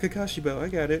bell, the Kakashi bell. I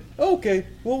got it." "Oh, okay.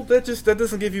 Well, that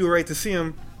doesn't give you a right to see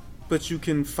him, but you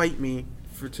can fight me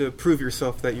to prove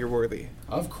yourself that you're worthy."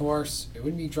 Of course, it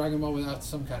wouldn't be Dragon Ball without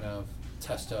some kind of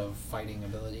test of fighting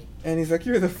ability. And he's like,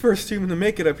 "You're the first human to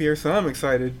make it up here, so I'm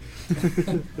excited."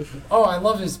 Oh, I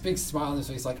love his big smile on his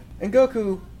face, like, And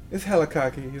Goku is hella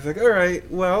cocky. He's like, "All right,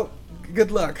 well,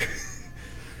 good luck."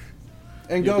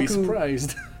 And You'll be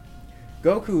surprised.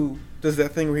 Goku does that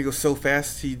thing where he goes so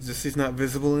fast he's not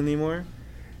visible anymore.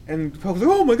 And Popo's like,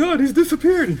 "Oh my god, he's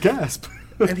disappeared!" Gasp.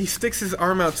 And he sticks his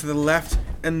arm out to the left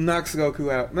and knocks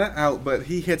Goku out. Not out, but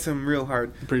he hits him real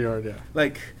hard. Pretty hard, yeah.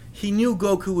 Like, he knew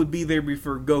Goku would be there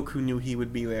before Goku knew he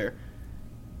would be there.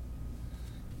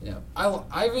 yeah.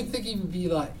 I would think he would be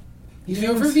like, You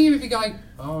know, for me, it'd be like,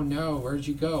 oh no, where'd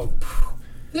you go?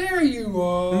 There you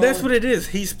are. And that's what it is.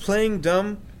 He's playing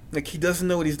dumb. Like, he doesn't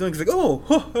know what he's doing. He's like,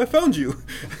 oh, I found you.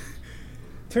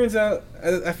 Turns out,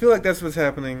 I feel like that's what's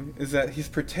happening, is that he's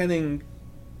pretending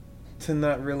to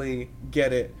not really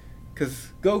get it. Because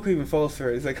Goku even falls for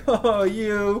it. He's like, oh,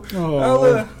 you.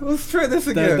 Oh. Let's try this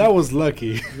again. That was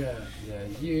lucky. Yeah,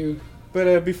 you.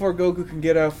 But before Goku can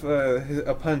get off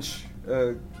a punch,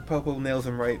 Popo nails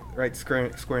him right square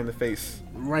in the face.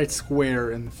 Right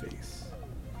square in the face.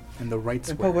 In the right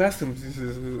And square. Popo asks him,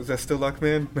 is that still luck,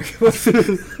 man?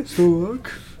 So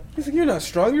look. He's like, you're not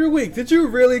strong, you're weak. Did you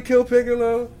really kill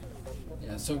Piccolo?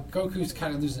 Yeah, so Goku's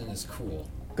kind of losing his cool.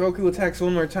 Goku attacks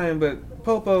one more time, but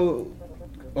Popo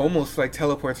almost like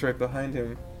teleports right behind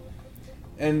him.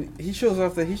 And he shows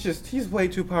off that he's way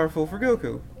too powerful for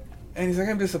Goku. And he's like,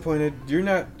 I'm disappointed. You're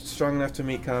not strong enough to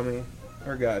meet Kami,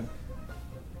 or God.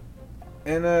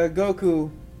 And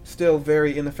Goku, still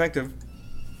very ineffective.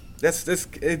 That's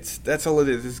all it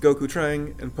is. It's Goku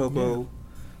trying, and Popo. Yeah.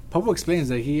 Popo explains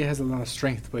that he has a lot of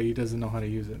strength, but he doesn't know how to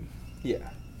use it. Yeah.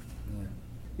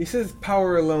 He says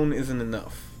power alone isn't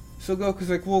enough. So Goku's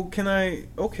like, well, can I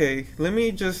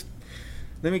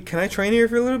train here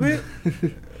for a little bit?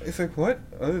 It's like, what?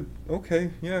 Okay,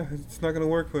 yeah, it's not gonna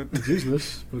work, but... It's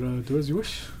useless, but do as you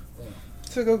wish.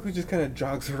 So Goku just kind of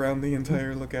jogs around the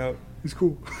entire lookout. It's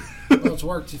cool. Well, it's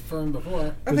worked for him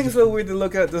before. I think it's a little weird the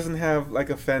lookout doesn't have, like,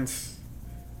 a fence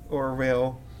or a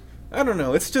rail. I don't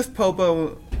know, it's just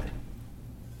Popo.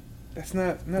 That's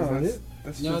not... No, Is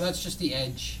that that's just the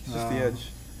edge. It's just the edge.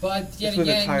 But yet That's where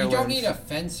the again, tire you don't lands. need a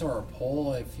fence or a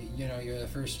pole if you're the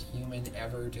first human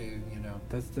ever to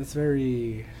That's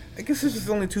very... I guess there's just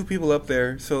only two people up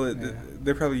there, so Yeah.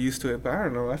 they're probably used to it, but I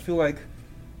don't know, I feel like...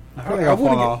 I feel like I'll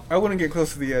fall off. I wouldn't get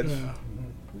close to the edge. Yeah.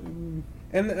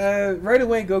 And right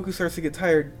away, Goku starts to get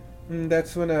tired. And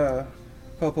that's when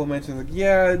Popo mentions, like,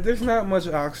 yeah, there's not much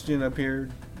oxygen up here.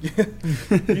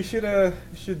 you should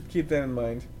keep that in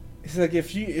mind. It's like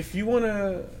if you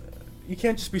wanna, you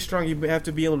can't just be strong. You have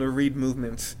to be able to read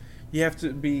movements. You have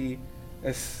to be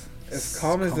as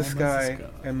calm as the sky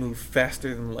and move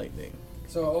faster than lightning.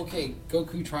 So okay,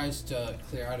 Goku tries to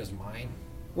clear out his mind.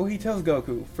 Well, he tells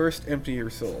Goku, first empty your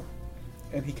soul,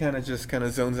 and he kind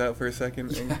of zones out for a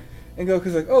second. And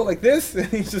Goku's like, oh, like this? And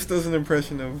he just does an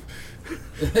impression of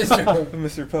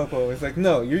Mr. Popo. He's like,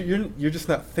 no, you're just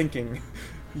not thinking.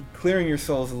 Clearing your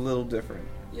soul is a little different.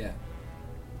 Yeah.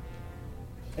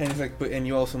 And he's like, and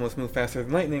you also must move faster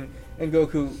than lightning. And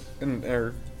Goku,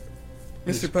 or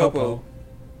Mr. Popo,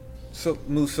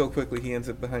 moves so quickly he ends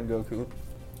up behind Goku,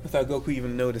 without Goku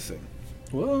even noticing.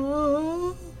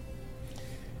 What?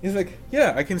 He's like,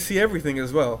 yeah, I can see everything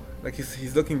as well. Like,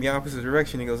 he's looking the opposite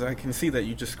direction. He goes, I can see that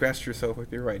you just scratched yourself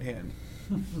with your right hand.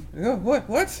 Oh,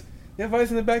 what? You have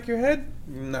eyes in the back of your head?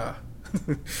 Nah.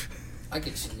 I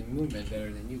can see the movement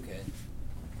better than you can.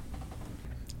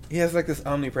 He has like this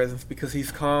omnipresence because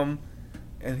he's calm,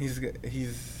 and he's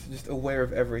just aware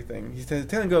of everything. He's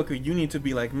telling Goku, you need to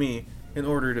be like me in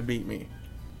order to beat me.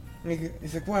 And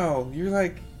he's like, wow,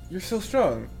 you're so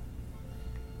strong.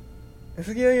 It's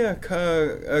like, yeah,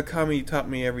 Kami taught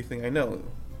me everything I know.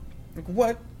 Like,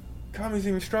 what? Kami's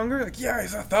even stronger? Like, yeah,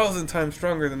 he's 1,000 times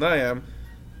stronger than I am.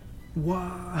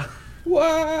 What?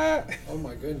 What? Oh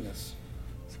my goodness.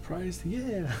 Surprised?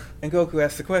 Yeah. And Goku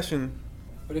asks the question,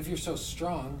 But if you're so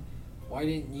strong, why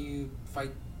didn't you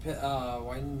fight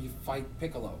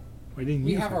Piccolo? Why didn't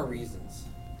We you have fight? our reasons.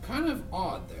 Kind of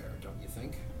odd there, don't you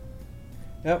think?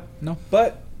 yep. No.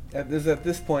 But at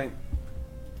this point,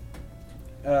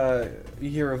 you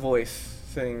hear a voice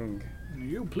saying,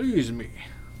 You please me.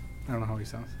 I don't know how he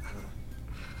sounds.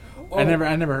 Oh, I never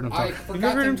heard him talk. you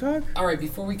never heard him talk? All right,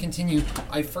 before we continue,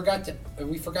 we forgot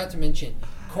to mention,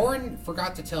 Korin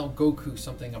forgot to tell Goku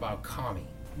something about Kami,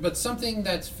 but something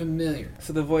that's familiar.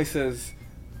 So the voice says,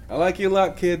 I like you a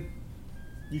lot, kid.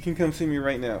 You can come see me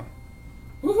right now.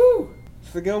 Woohoo!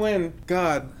 So they go in,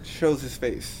 God shows his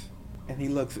face, and he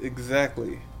looks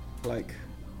exactly like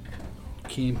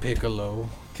King Piccolo.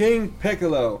 King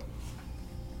Piccolo.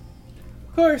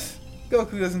 Of course,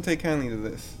 Goku doesn't take kindly to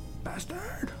this.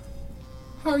 Bastard.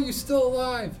 How are you still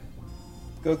alive?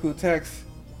 Goku attacks,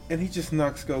 and he just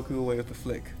knocks Goku away with a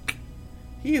flick.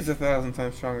 He is 1,000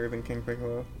 times stronger than King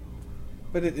Piccolo.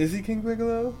 But is he King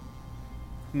Piccolo?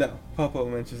 No. Popo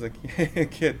mentions like, yeah,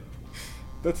 kid,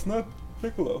 that's not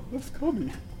Piccolo, that's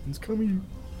Kami. It's coming.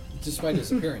 Despite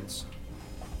his appearance.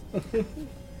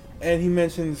 And he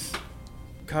mentions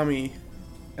Kami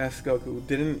asks Goku,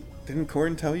 didn't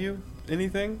Korin tell you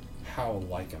anything? How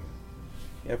like him?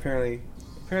 Yeah, apparently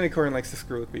Korin likes to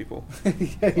screw with people.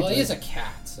 Well, he is a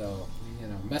cat, so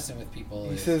messing with people.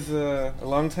 He says a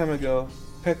long time ago,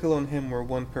 Piccolo and him were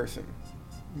one person.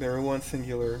 They were one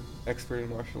singular expert in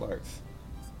martial arts.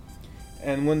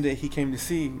 And one day he came to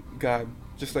see God,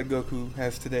 just like Goku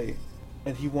has today.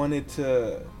 And he wanted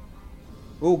to...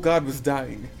 Oh, God was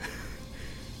dying.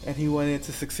 And he wanted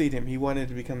to succeed him. He wanted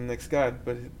to become the next God,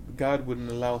 but God wouldn't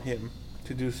allow him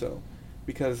to do so.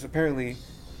 Because apparently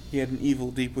he had an evil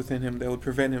deep within him that would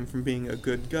prevent him from being a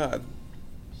good God.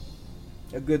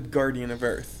 A good guardian of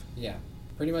Earth. Yeah.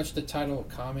 Pretty much the title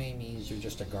Kami means you're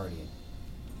just a guardian.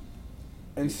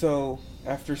 And so,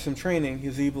 after some training, he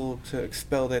was able to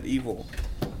expel that evil.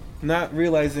 Not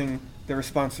realizing the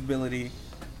responsibility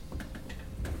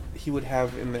he would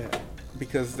have in that.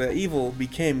 Because the evil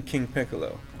became King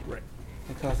Piccolo. Right.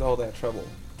 And caused all that trouble.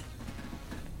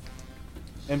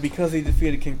 And because he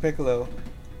defeated King Piccolo,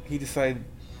 he decided...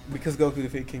 Because Goku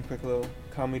defeated King Piccolo,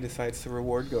 Kami decides to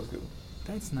reward Goku.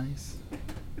 That's nice.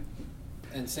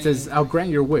 And It says, I'll grant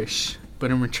your wish,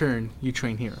 but in return, you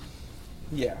train here.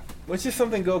 Yeah. Which is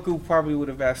something Goku probably would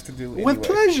have asked to do anyway. With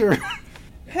pleasure!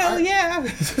 Hell yeah!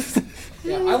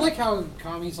 Yeah, I like how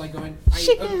Kami's like going,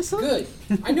 good.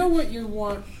 I know what you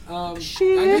want. I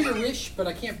know your wish, but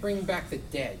I can't bring back the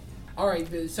dead.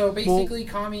 Alright, so basically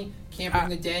Kami can't bring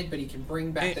the dead, but he can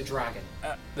bring back the dragon.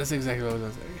 That's exactly what I was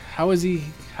going to say.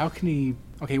 How can he...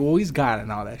 Okay, well, he's God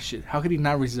and all that shit. How could he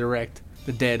not resurrect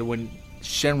the dead when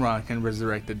Shenron can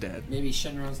resurrect the dead? Maybe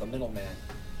Shenron's the middleman.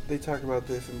 They talk about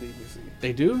this in DBZ.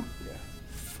 They do? Yeah.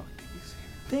 Fuck DBZ.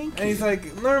 Thank And he's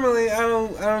like, normally I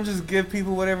don't just give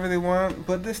people whatever they want,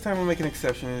 but this time I'll make an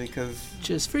exception because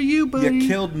Just for you, buddy. you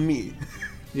killed me.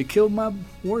 You killed my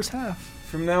worst half.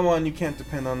 From now on, you can't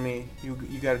depend on me. You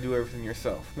got to do everything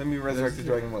yourself. Let me resurrect the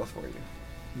Dragon Balls for you.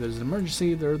 There's an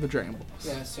emergency, there are the Dragon Balls.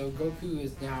 Yeah, so Goku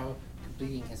is now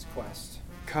completing his quest.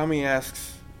 Kami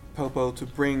asks Popo to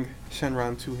bring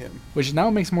Shenron to him. Which now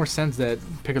makes more sense that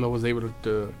Piccolo was able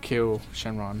to kill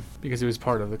Shenron because he was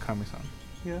part of the Kami-san.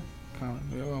 Yeah.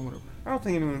 Whatever. I don't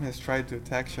think anyone has tried to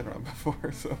attack Shenron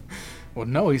before, so... Well,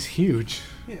 no, he's huge.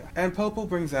 Yeah. And Popo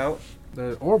brings out...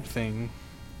 The orb thing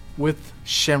with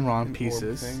Shenron an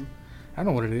pieces. orb thing. I don't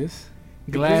know what it is.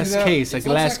 He Glass brings it out- case, a It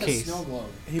glass looks like case. a snow globe.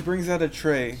 He brings out a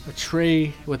tray, A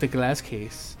tray with a glass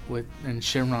case with and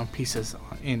Shenron pieces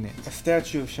in it. a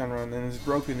statue of Shenron, and it's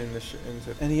broken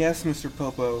and he asks Mr.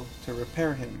 Popo to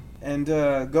repair him. And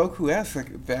Goku asks,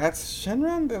 like, that's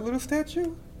Shenron, that little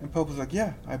statue? And Popo's like,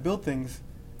 yeah, I build things.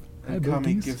 I And build Kami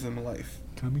things. gives him life.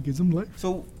 Kami gives him life.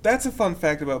 So that's a fun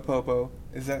fact about Popo,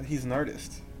 is that he's an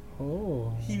artist.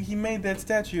 Oh. He made that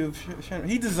statue of Shenron.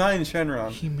 He designed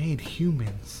Shenron. He made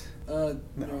humans.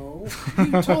 No.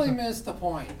 You totally missed the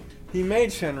point. He made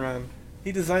Shenron.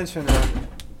 He designed Shenron.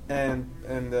 And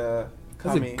That's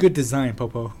Kami. a good design,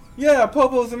 Popo. Yeah,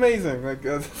 Popo's amazing. Like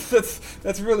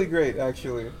that's really great,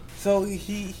 actually. So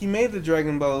he made the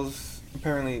Dragon Balls,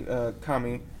 apparently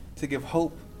Kami, to give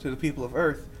hope to the people of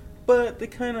Earth, but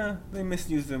they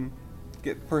misused them,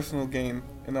 get personal gain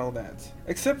and all that.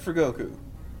 Except for Goku,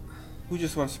 who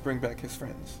just wants to bring back his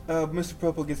friends. Mr.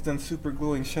 Popo gets done super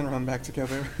gluing Shenron back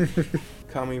together.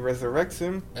 Kami resurrects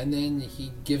him. And then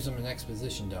he gives him an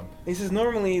exposition dump. He says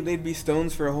normally they'd be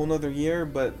stones for a whole nother year,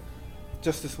 but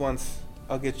just this once,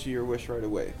 I'll get you your wish right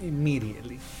away.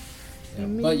 Immediately. Yeah,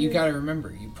 but you gotta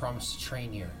remember, you promised to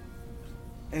train here.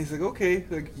 And he's like, okay,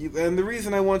 and the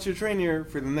reason I want you to train here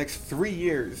for the next 3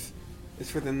 years is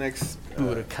for the next...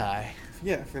 Budokai.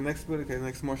 Yeah, for the next Budokai, the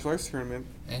next martial arts tournament,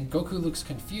 And Goku looks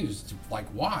confused. Like,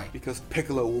 why? because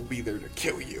Piccolo will be there to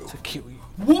kill you. To kill you.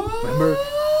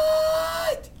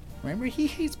 What? Remember, he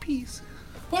hates peace.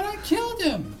 But I killed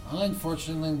him!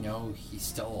 Unfortunately, no, he's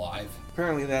still alive.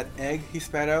 Apparently that egg he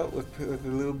spat out with the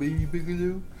little baby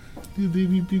Piccolo,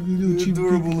 Baby Piccolo, the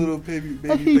adorable little baby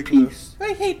I hate Piccolo. peace.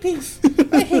 I hate peace.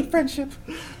 I hate friendship.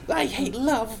 I hate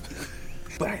love.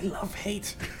 But I love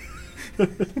hate.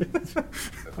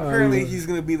 Apparently he's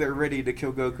going to be there ready to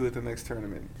kill Goku at the next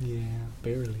tournament. Yeah,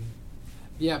 barely.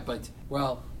 Yeah, but,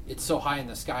 well, it's so high in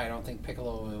the sky, I don't think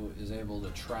Piccolo is able to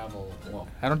travel. Well,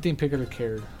 I don't think Piccolo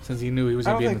cared since he knew he was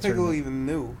I going don't to be in think the Piccolo tournament. even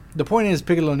knew. The point is,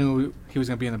 Piccolo knew he was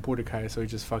going to be in the Budokai, so he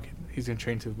just fuck it. He's going to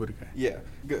train to the Budokai. Yeah,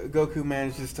 Goku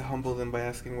manages to humble them by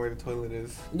asking where the toilet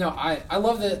is. no, I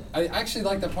love that. I actually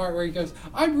like the part where he goes,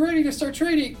 I'm ready to start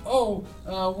training. Oh,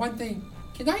 one thing.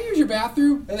 Can I use your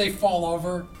bathroom? And they fall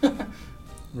over.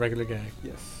 Regular gag.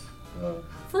 Yes.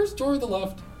 First door to the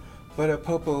left. But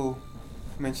Popo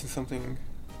mentioned something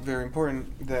very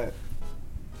important, that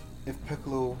if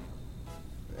Piccolo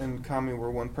and Kami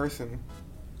were one person,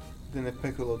 then if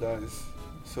Piccolo dies,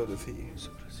 so does he.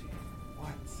 So does he.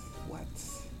 What?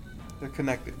 They're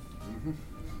connected. Mm-hmm.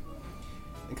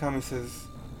 And Kami says,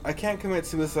 I can't commit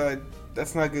suicide.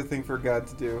 That's not a good thing for God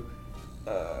to do.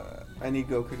 I need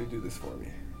Goku to do this for me.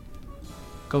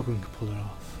 Goku can pull it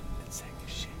off. It's like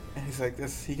shit. And he's like,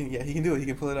 he can do it. He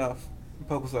can pull it off. And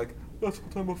Popo's like, that's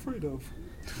what I'm afraid of.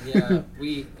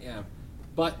 Yeah.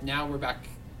 But now we're back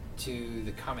to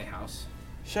the Kame house.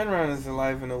 Shenron is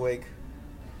alive and awake.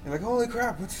 And like, holy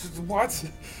crap,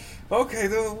 what? Okay,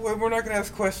 we're not gonna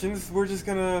ask questions. We're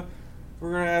gonna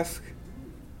ask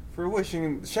for a wish.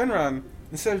 And Shenron,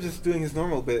 instead of just doing his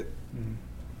normal bit,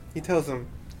 he tells him,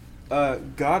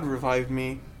 God revived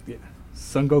me. Yeah.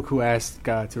 Son Goku asked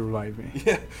God to revive me.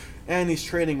 Yeah, and he's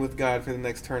training with God for the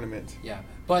next tournament. Yeah,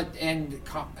 but and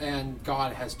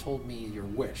God has told me your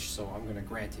wish, so I'm gonna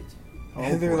grant it.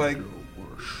 And they're like,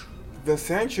 the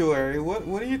sanctuary?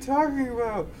 What are you talking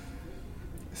about?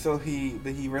 So he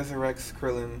resurrects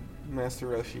Krillin, Master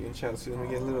Roshi, and Chaozu, and we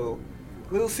get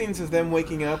little scenes of them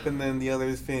waking up, and then the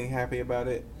others feeling happy about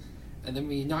it. And then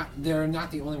they're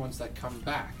not the only ones that come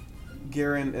back.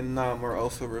 Garen and Nam are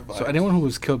also revived. So anyone who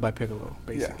was killed by Piccolo,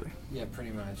 basically. Yeah,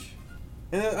 pretty much.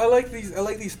 And I like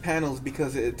these panels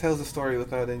because it tells a story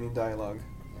without any dialogue.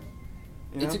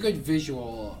 You It's know? a good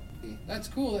visual. That's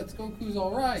cool. That's Goku's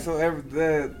all right. So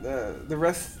the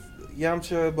rest,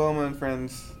 Yamcha, Bulma, and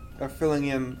friends are filling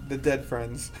in the dead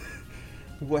friends.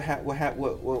 what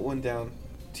went down?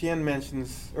 Tien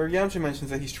mentions, or Yamcha mentions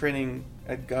that he's training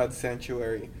at God's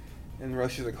sanctuary, and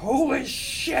Roshi's like, "Holy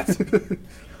shit!"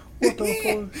 What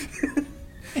the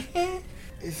fuck?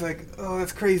 He's like, "Oh,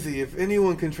 that's crazy. If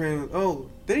anyone can train with,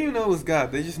 they didn't even know it was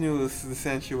God. They just knew it was the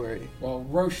sanctuary." Well,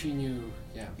 Roshi knew.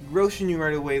 Yeah. Roshi knew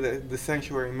right away that the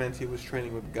sanctuary meant he was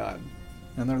training with God.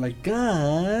 And they're like,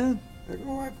 God. Like,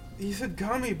 what? He said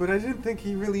Kami, but I didn't think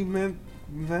he really meant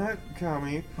that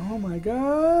Kami. Oh my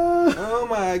God. Oh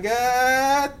my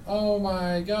God! Oh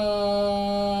my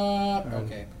God.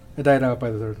 Okay. I died out by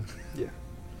the third one. Yeah.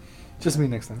 Just me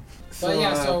next time.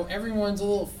 But so everyone's a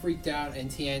little freaked out,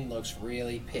 and Tien looks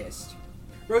really pissed.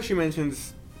 Roshi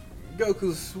mentions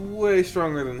Goku's way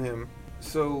stronger than him,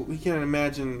 so he can't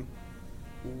imagine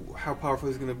how powerful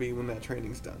he's going to be when that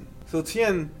training's done. So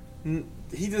Tien,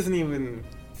 he doesn't even,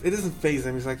 it doesn't faze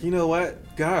him. He's like, you know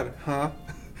what? God, huh?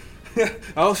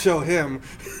 I'll show him.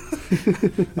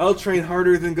 I'll train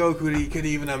harder than Goku he could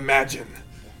even imagine.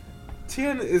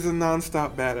 Tien is a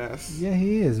non-stop badass. Yeah,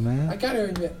 he is, man. I gotta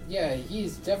admit, yeah,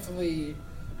 he's definitely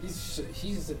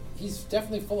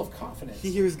definitely full of confidence. He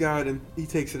hears God and he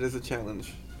takes it as a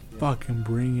challenge. Fucking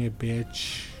bring it,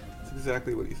 bitch. That's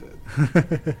exactly what he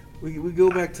said. We go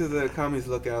back to the Kami's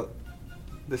lookout,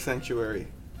 the sanctuary,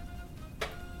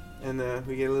 and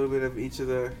we get a little bit of each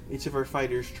of our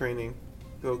fighters training: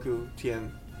 Goku, Tien,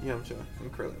 Yamcha,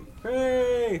 and Krillin.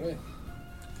 Hooray! Right.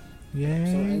 Yeah.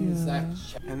 So ends that.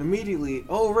 And immediately,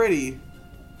 already,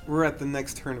 we're at the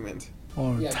next tournament.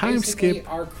 Or Yeah, time basically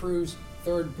skip. our crew's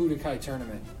third Budokai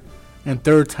tournament. And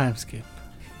third time skip.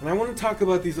 And I want to talk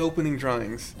about these opening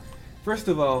drawings. First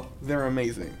of all, they're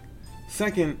amazing.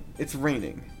 Second, it's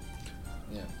raining.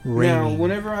 Yeah. Now, Raining.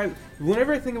 whenever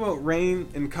I think about rain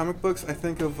in comic books, I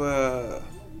think of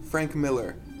Frank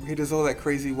Miller. He does all that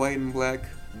crazy white and black.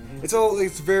 Mm-hmm.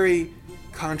 It's very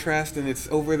contrast and it's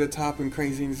over the top and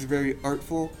crazy and it's very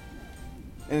artful.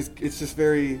 And it's just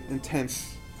very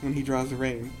intense when he draws the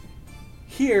rain.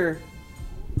 Here,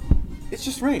 it's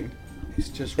just rain. It's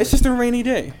just It's just a rainy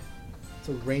day. It's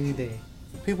a rainy day.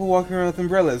 People walking around with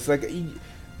umbrellas.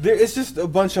 It's just a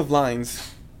bunch of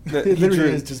lines that It he literally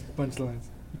drew. is just punchlines.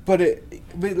 But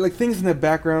like things in the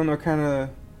background are kind of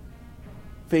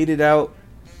faded out.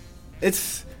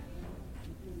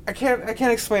 I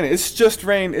can't explain it. It's just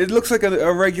rain. It looks like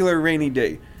a regular rainy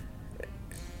day.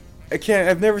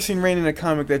 I've never seen rain in a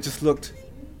comic that just looked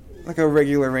like a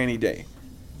regular rainy day.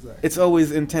 Exactly. It's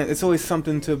always intense. It's always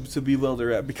something to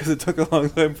bewilder at because it took a long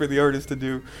time for the artist to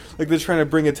do. Like they're trying to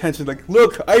bring attention. Like,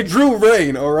 look, I drew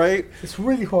rain. All right, It's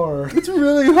really hard. it's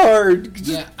really hard.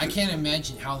 Yeah, I can't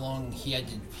imagine how long he had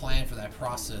to plan for that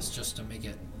process just to make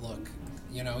it look.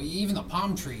 You know, even the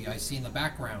palm tree I see in the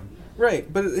background.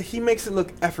 Right, but he makes it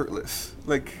look effortless.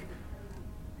 Like,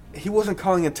 he wasn't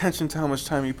calling attention to how much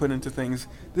time he put into things.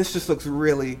 This just looks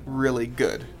really, really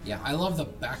good. Yeah, I love the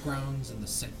backgrounds and the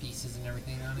set pieces and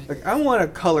everything on it. Like, I want to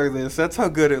color this. That's how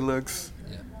good it looks.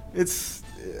 Yeah. It's,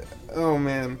 oh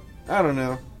man, I don't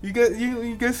know. You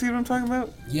guys see what I'm talking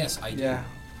about? Yes, I do. Yeah.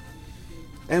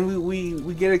 And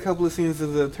we get a couple of scenes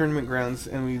of the tournament grounds,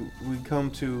 and we come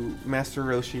to Master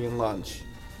Roshi and Launch,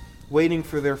 waiting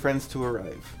for their friends to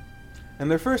arrive. And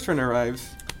their first friend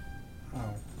arrives. Oh.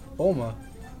 Bulma.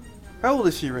 How old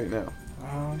is she right now?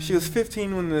 She was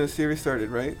 15 when the series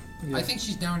started, right? Yeah. I think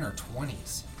she's now in her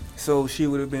 20s. So she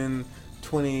would have been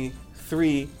 23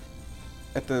 3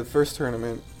 at the first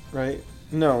tournament, right?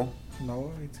 No,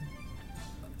 No,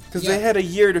 because Yeah. they had a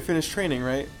year to finish training,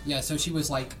 right? Yeah, so she was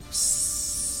like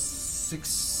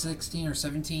 16 or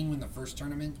 17 when the first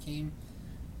tournament came.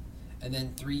 And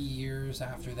then 3 years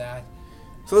after that.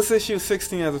 So let's say she was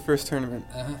 16 at the first tournament.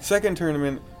 Uh-huh. Second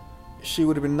tournament, she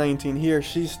would have been 19. Here,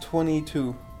 she's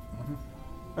 22.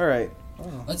 All right.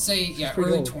 oh, Let's say, yeah, pretty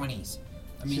early old. 20s.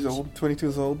 I mean, She's old. 22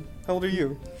 is old. How old are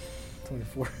you?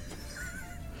 24.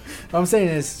 What I'm saying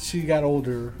is she got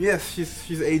older. Yes,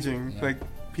 she's aging Yeah. like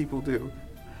people do.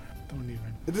 Don't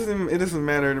even. It doesn't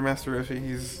matter to Master Roshi.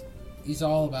 He's he's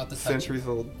all about the touch, centuries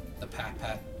old. the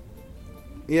pat.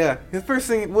 Yeah, his first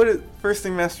thing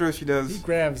Master Roshi He does.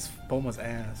 grabs Bulma's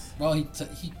ass. Well, he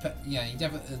definitely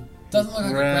doesn't look like a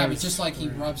grab. It's just like he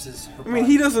rubs his. I mean,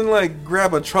 he doesn't like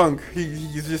grab a trunk.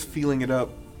 He's just feeling it up.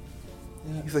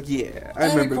 He's like, yeah, I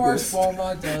and remember of course, this.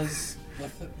 Bulma does,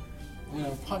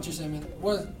 punches him and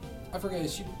I forget.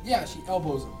 She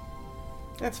elbows him.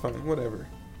 That's fine, whatever.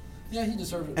 Yeah, he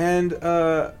deserved it. And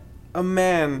a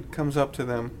man comes up to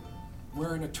them.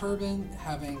 Wearing a turban,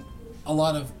 having a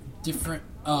lot of different,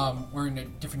 wearing a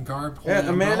different garb. Yeah, holding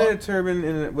a an man umbrella. in a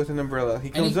turban with an umbrella. He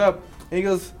And comes he- up and he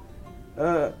goes,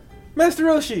 Master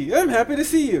Roshi, I'm happy to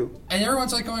see you. And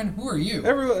everyone's like going, "Who are you?"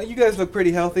 Everyone, you guys look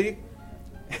pretty healthy.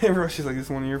 And Roshi's like, "This is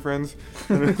one of your friends?"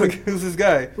 And they're like, "Who's this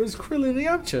guy?" Where's Krillin and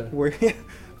Yamcha? Where?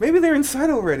 Maybe they're inside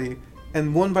already.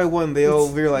 And one by one, they all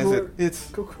It's realize it. Lord-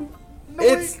 It's Goku? No,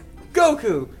 it's wait.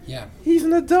 Goku. Yeah, He's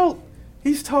an adult.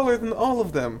 He's taller than all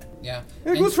of them. yeah.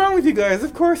 Like, what's wrong with you guys?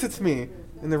 Of course it's me.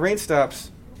 And the rain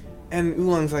stops. And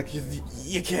Oolong's like,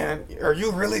 you can't. Are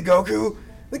you really Goku?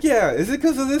 Like, yeah. Is it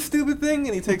because of this stupid thing?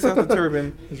 And he takes off the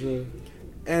turban.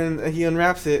 And he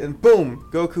unwraps it. And boom.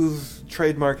 Goku's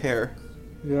trademark hair.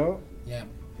 Yeah. Yeah.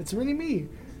 It's really me.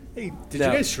 Hey, did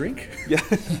Yeah. you guys shrink? Yeah.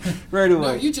 Right No,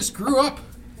 away. you just grew up.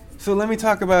 So let me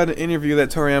talk about an interview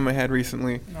that Toriyama had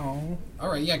recently. No.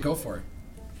 All right, yeah, go for it.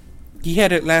 He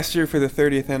had it last year for the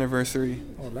 30th anniversary.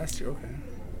 Oh, last year, okay.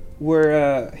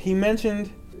 Where he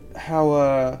mentioned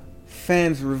how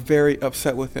fans were very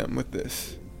upset with him with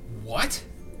this. What?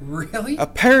 Really?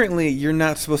 Apparently, you're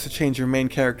not supposed to change your main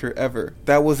character ever.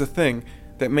 That was a thing.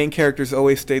 That main characters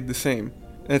always stayed the same.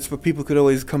 And that's what people could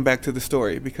always come back to the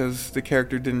story because the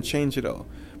character didn't change at all.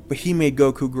 But he made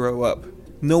Goku grow up.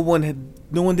 No one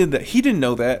did that. He didn't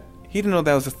know that. He didn't know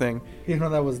that was a thing. You know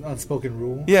that was an unspoken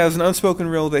rule? Yeah, it was an unspoken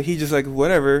rule that he just like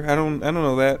whatever. I don't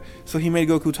know that. So he made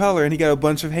Goku taller, and he got a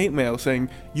bunch of hate mail saying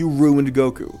you ruined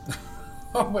Goku.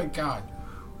 Oh my god.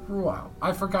 Wow.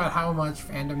 I forgot how much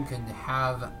fandom can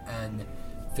have an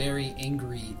very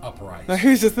angry Now uprising.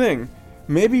 here's the thing.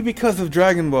 Maybe because of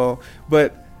Dragon Ball,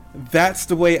 but that's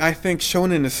the way I think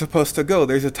Shonen is supposed to go.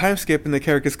 There's a time skip and the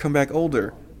characters come back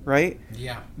older, right?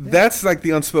 Yeah. That's like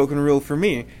the unspoken rule for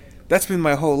me. That's been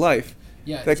my whole life.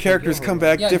 Yeah. That characters come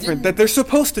back Yeah, different, didn't- that they're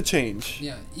supposed to change.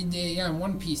 Yeah. In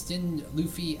One Piece, didn't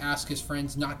Luffy ask his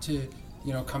friends not to,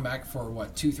 come back for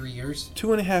what, 2-3 years?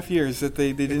 2.5 years that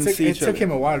they didn't see It each took other.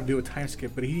 him a while to do a time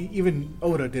skip, but even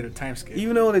Oda did a time skip.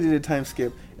 Even though they did a time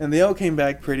skip, and they all came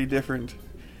back pretty different.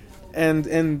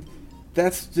 And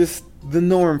that's just the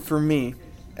norm for me.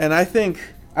 And I think,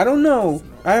 I don't know,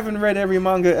 I haven't read every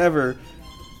manga ever.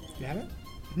 You haven't?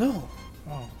 No.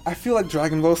 Oh. I feel like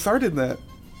Dragon Ball started that,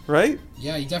 right?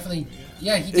 Yeah, he definitely.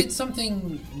 Yeah, he did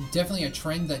something. Definitely a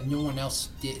trend that no one else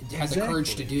had the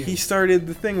courage to do. He started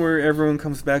the thing where everyone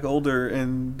comes back older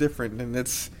and different, and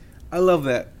I love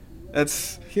that.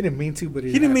 He didn't mean to, but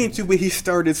He didn't mean to, but he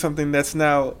started something that's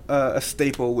now a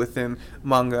staple within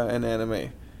manga and anime.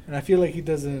 And I feel like he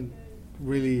doesn't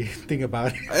really think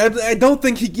about it. I don't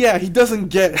think he doesn't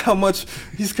get how much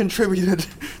he's contributed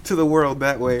to the world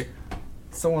that way.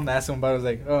 Someone asked him about it, was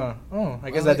like, I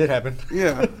guess Well, that did happen.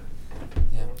 Yeah.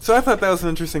 Yeah. So I thought that was an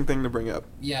interesting thing to bring up.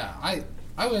 Yeah, I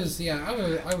was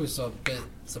a bit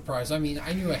surprised. I mean,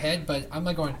 I knew ahead, but I'm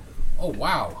like going, oh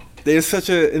wow. There's such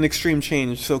an extreme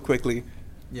change so quickly.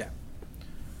 Yeah.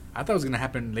 I thought it was going to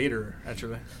happen later,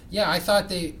 actually. Yeah, I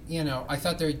thought I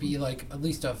thought there'd be like at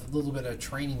least a little bit of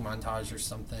training montage or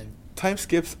something. Time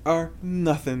skips are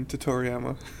nothing to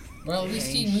Toriyama. Well, at least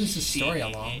he moves the story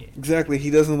along. Exactly, he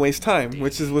doesn't waste time,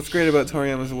 which is what's great about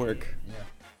Toriyama's work. Yeah.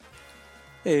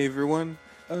 Hey everyone,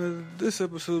 this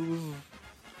episode was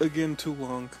again too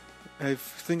long. I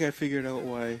think I figured out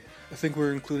why. I think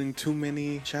we're including too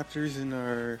many chapters in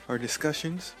our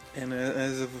discussions, and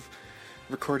as of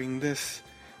recording this,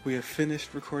 we have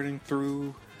finished recording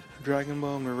through Dragon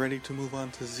Ball and we're ready to move on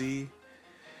to Z.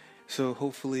 So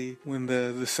hopefully when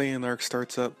the Saiyan arc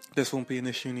starts up, this won't be an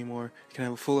issue anymore. You can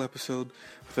have a full episode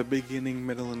with a beginning,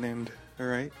 middle, and end All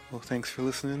right. Well, thanks for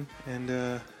listening,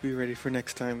 and be ready for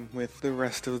next time with the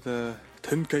rest of the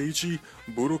Tenkaichi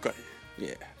Budokai.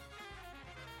 Yeah.